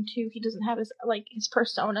sing, 2, he doesn't have his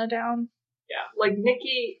persona down. Yeah, like,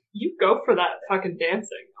 Nikki, you go for that fucking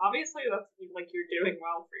dancing. Obviously, that's, like, you're doing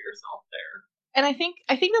well for yourself there. And I think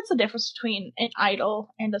that's the difference between an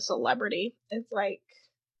idol and a celebrity. It's like,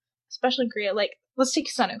 especially in Korea, like, let's take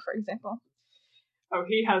Sunwoo, for example. Oh,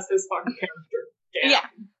 he has his fucking character. Yeah.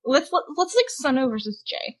 Let's take Sunwoo versus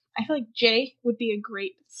Jay. I feel like Jay would be a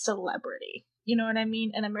great celebrity. You know what I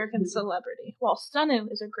mean? An American celebrity. While Sunwoo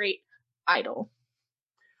is a great idol.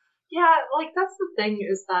 Yeah, like, that's the thing,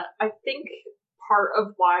 is that I think part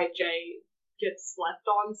of why Jay gets slept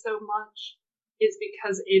on so much is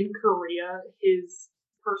because in Korea, his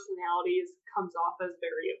personality comes off as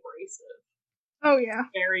very abrasive. Oh, yeah.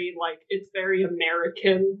 It's very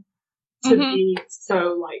American to be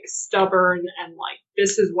so, like, stubborn and, like,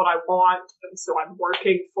 this is what I want, and so I'm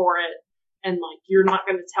working for it, and, like, you're not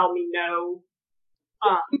gonna tell me no.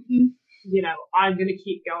 I'm gonna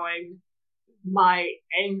keep going. My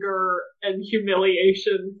anger and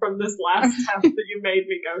humiliation from this last test that you made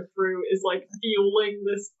me go through is, like, fueling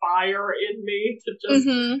this fire in me to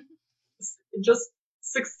just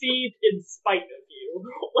succeed in spite of you.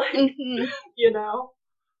 Like,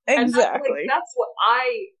 Exactly. And that's what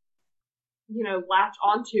I, latch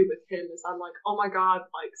onto with him, is I'm like, oh my god,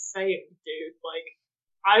 like, same, dude. Like,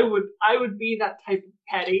 I would be that type of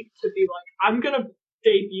petty to be like, I'm gonna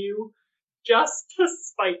debut just to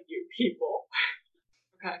spite you people.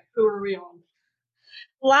 Okay, who are we on?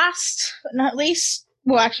 Last but not least,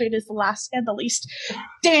 well, actually it is the last and the least,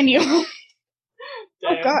 Daniel.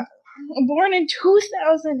 Oh god. Born in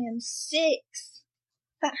 2006.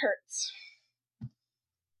 That hurts.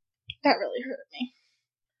 That really hurt me.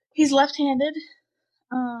 He's left-handed.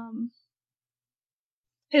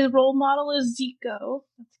 His role model is Zico.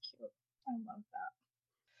 That's cute. I love that.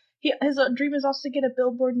 His dream is also to get a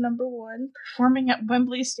Billboard #1, performing at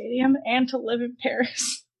Wembley Stadium, and to live in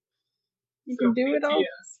Paris. You can do it all.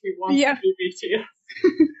 He wants to be BTS.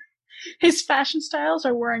 His fashion styles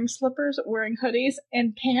are wearing slippers, wearing hoodies,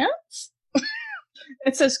 and pants.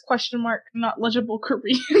 It says question mark, not legible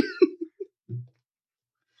Korean.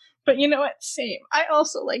 But you know what? Same. I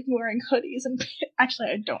also like wearing hoodies and pants. Actually,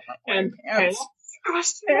 I don't like wearing pants.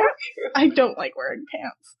 I don't like wearing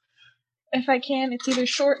pants. If I can, it's either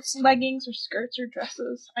shorts, leggings, or skirts or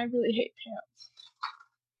dresses. I really hate pants.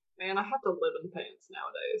 Man, I have to live in pants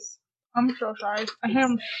nowadays. I'm so sorry. I hate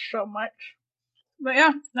them so much. But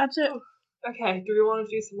yeah, that's it. Okay, do we want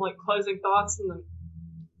to do some, like, closing thoughts and then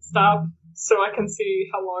stop so I can see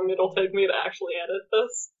how long it'll take me to actually edit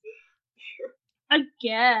this? I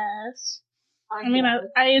guess. I mean,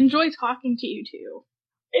 I enjoy talking to you too.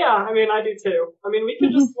 Yeah, I mean, I do too. I mean, we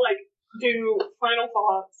could just, like, do final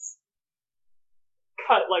thoughts,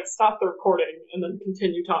 stop the recording, and then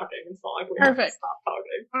continue talking. It's not like we have to stop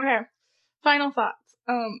talking. Okay. Final thoughts.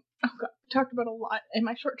 Oh god, we talked about a lot, and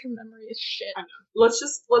my short-term memory is shit. I know. Let's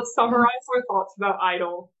summarize our thoughts about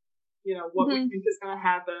Idol. What we think is gonna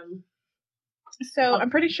happen. So I'm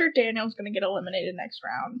pretty sure Daniel's gonna get eliminated next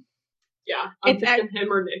round. Yeah, I'm thinking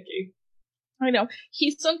him or Nikki. I know.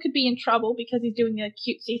 Heesung could be in trouble because he's doing a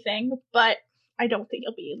cutesy thing, but I don't think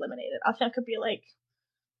he'll be eliminated. I think it could be like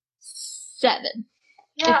 7.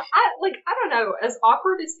 Yeah, I don't know. As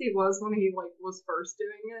awkward as he was when he was first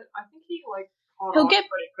doing it, I think he caught on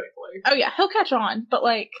pretty quickly. Oh yeah, he'll catch on, but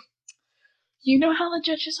you know how the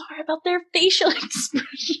judges are about their facial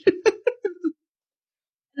expression.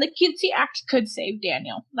 The cutesy act could save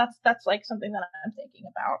Daniel. That's something that I'm thinking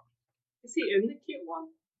about. Is he in the cute one?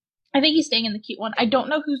 I think he's staying in the cute one. I don't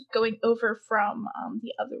know who's going over from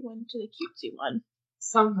the other one to the cutesy one.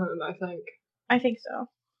 Sunghoon, I think. I think so.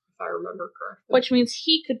 If I remember correctly. Which means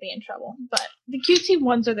he could be in trouble. But the cutesy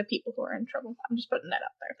ones are the people who are in trouble. I'm just putting that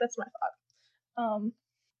out there. That's my thought.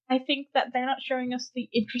 I think that they're not showing us the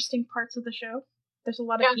interesting parts of the show. There's a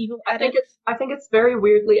lot of evil edits. I think it's very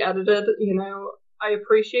weirdly edited, I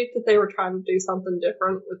appreciate that they were trying to do something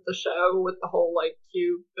different with the show, with the whole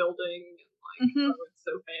cube building and it's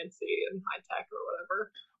so fancy and high tech or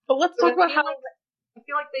whatever. But let's talk about how I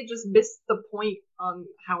feel like they just missed the point on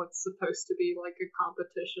how it's supposed to be like a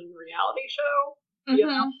competition reality show. You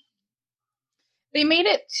know? They made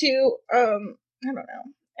it to I don't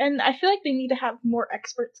know. And I feel like they need to have more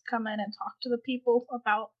experts come in and talk to the people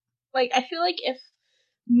about I feel like if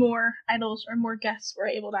more idols or more guests were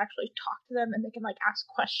able to actually talk to them and they can ask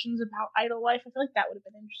questions about idol life, I feel like that would have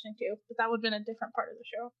been interesting too. But that would have been a different part of the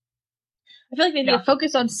show. I feel like they need to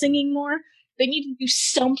focus on singing more. They need to do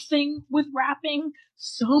something with rapping.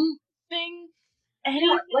 Something.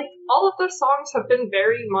 Anything. All of their songs have been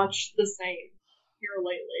very much the same here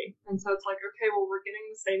lately. And so it's okay, well, we're getting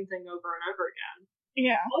the same thing over and over again.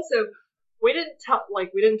 Yeah. Also, we didn't talk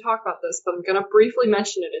about this, but I'm gonna briefly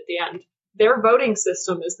mention it at the end. Their voting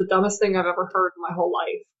system is the dumbest thing I've ever heard in my whole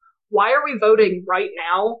life. Why are we voting right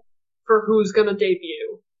now for who's gonna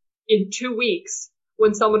debut in 2 weeks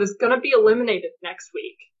when someone is gonna be eliminated next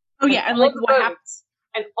week? Oh yeah, and what happens?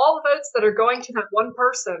 And all the votes that are going to that one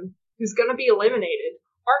person who's gonna be eliminated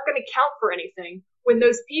aren't gonna count for anything when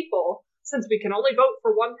those people, since we can only vote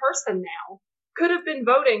for one person now, could have been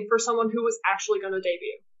voting for someone who was actually gonna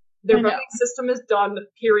debut. Their voting system is done,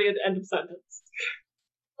 period, end of sentence.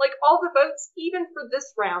 All the votes, even for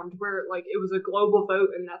this round, where, it was a global vote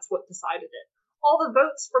and that's what decided it, all the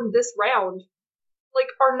votes from this round,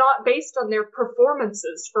 are not based on their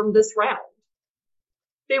performances from this round.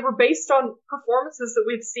 They were based on performances that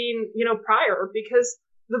we've seen, prior, because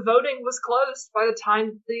the voting was closed by the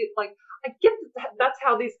time I get that that's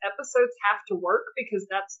how these episodes have to work, because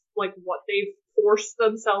that's, what they've forced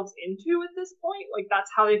themselves into at this point.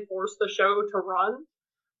 That's how they force the show to run.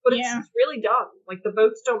 But it's just really dumb. The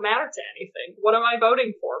votes don't matter to anything. What am I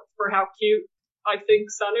voting for? For how cute I think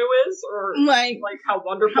Sunu is? Or, how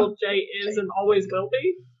wonderful Jay is and always will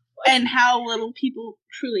be? And how little people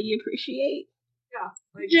truly appreciate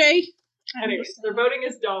Jay. Anyways, their voting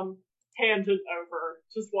is dumb. Tangent over.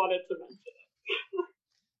 Just wanted to mention it.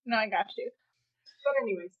 No, I got you. But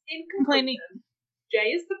anyways, in conclusion, Jay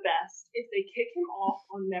is the best. If they kick him off,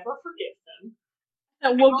 I'll never forgive them.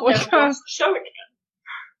 At one point, I'll never watch the show again.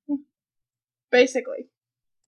 Basically.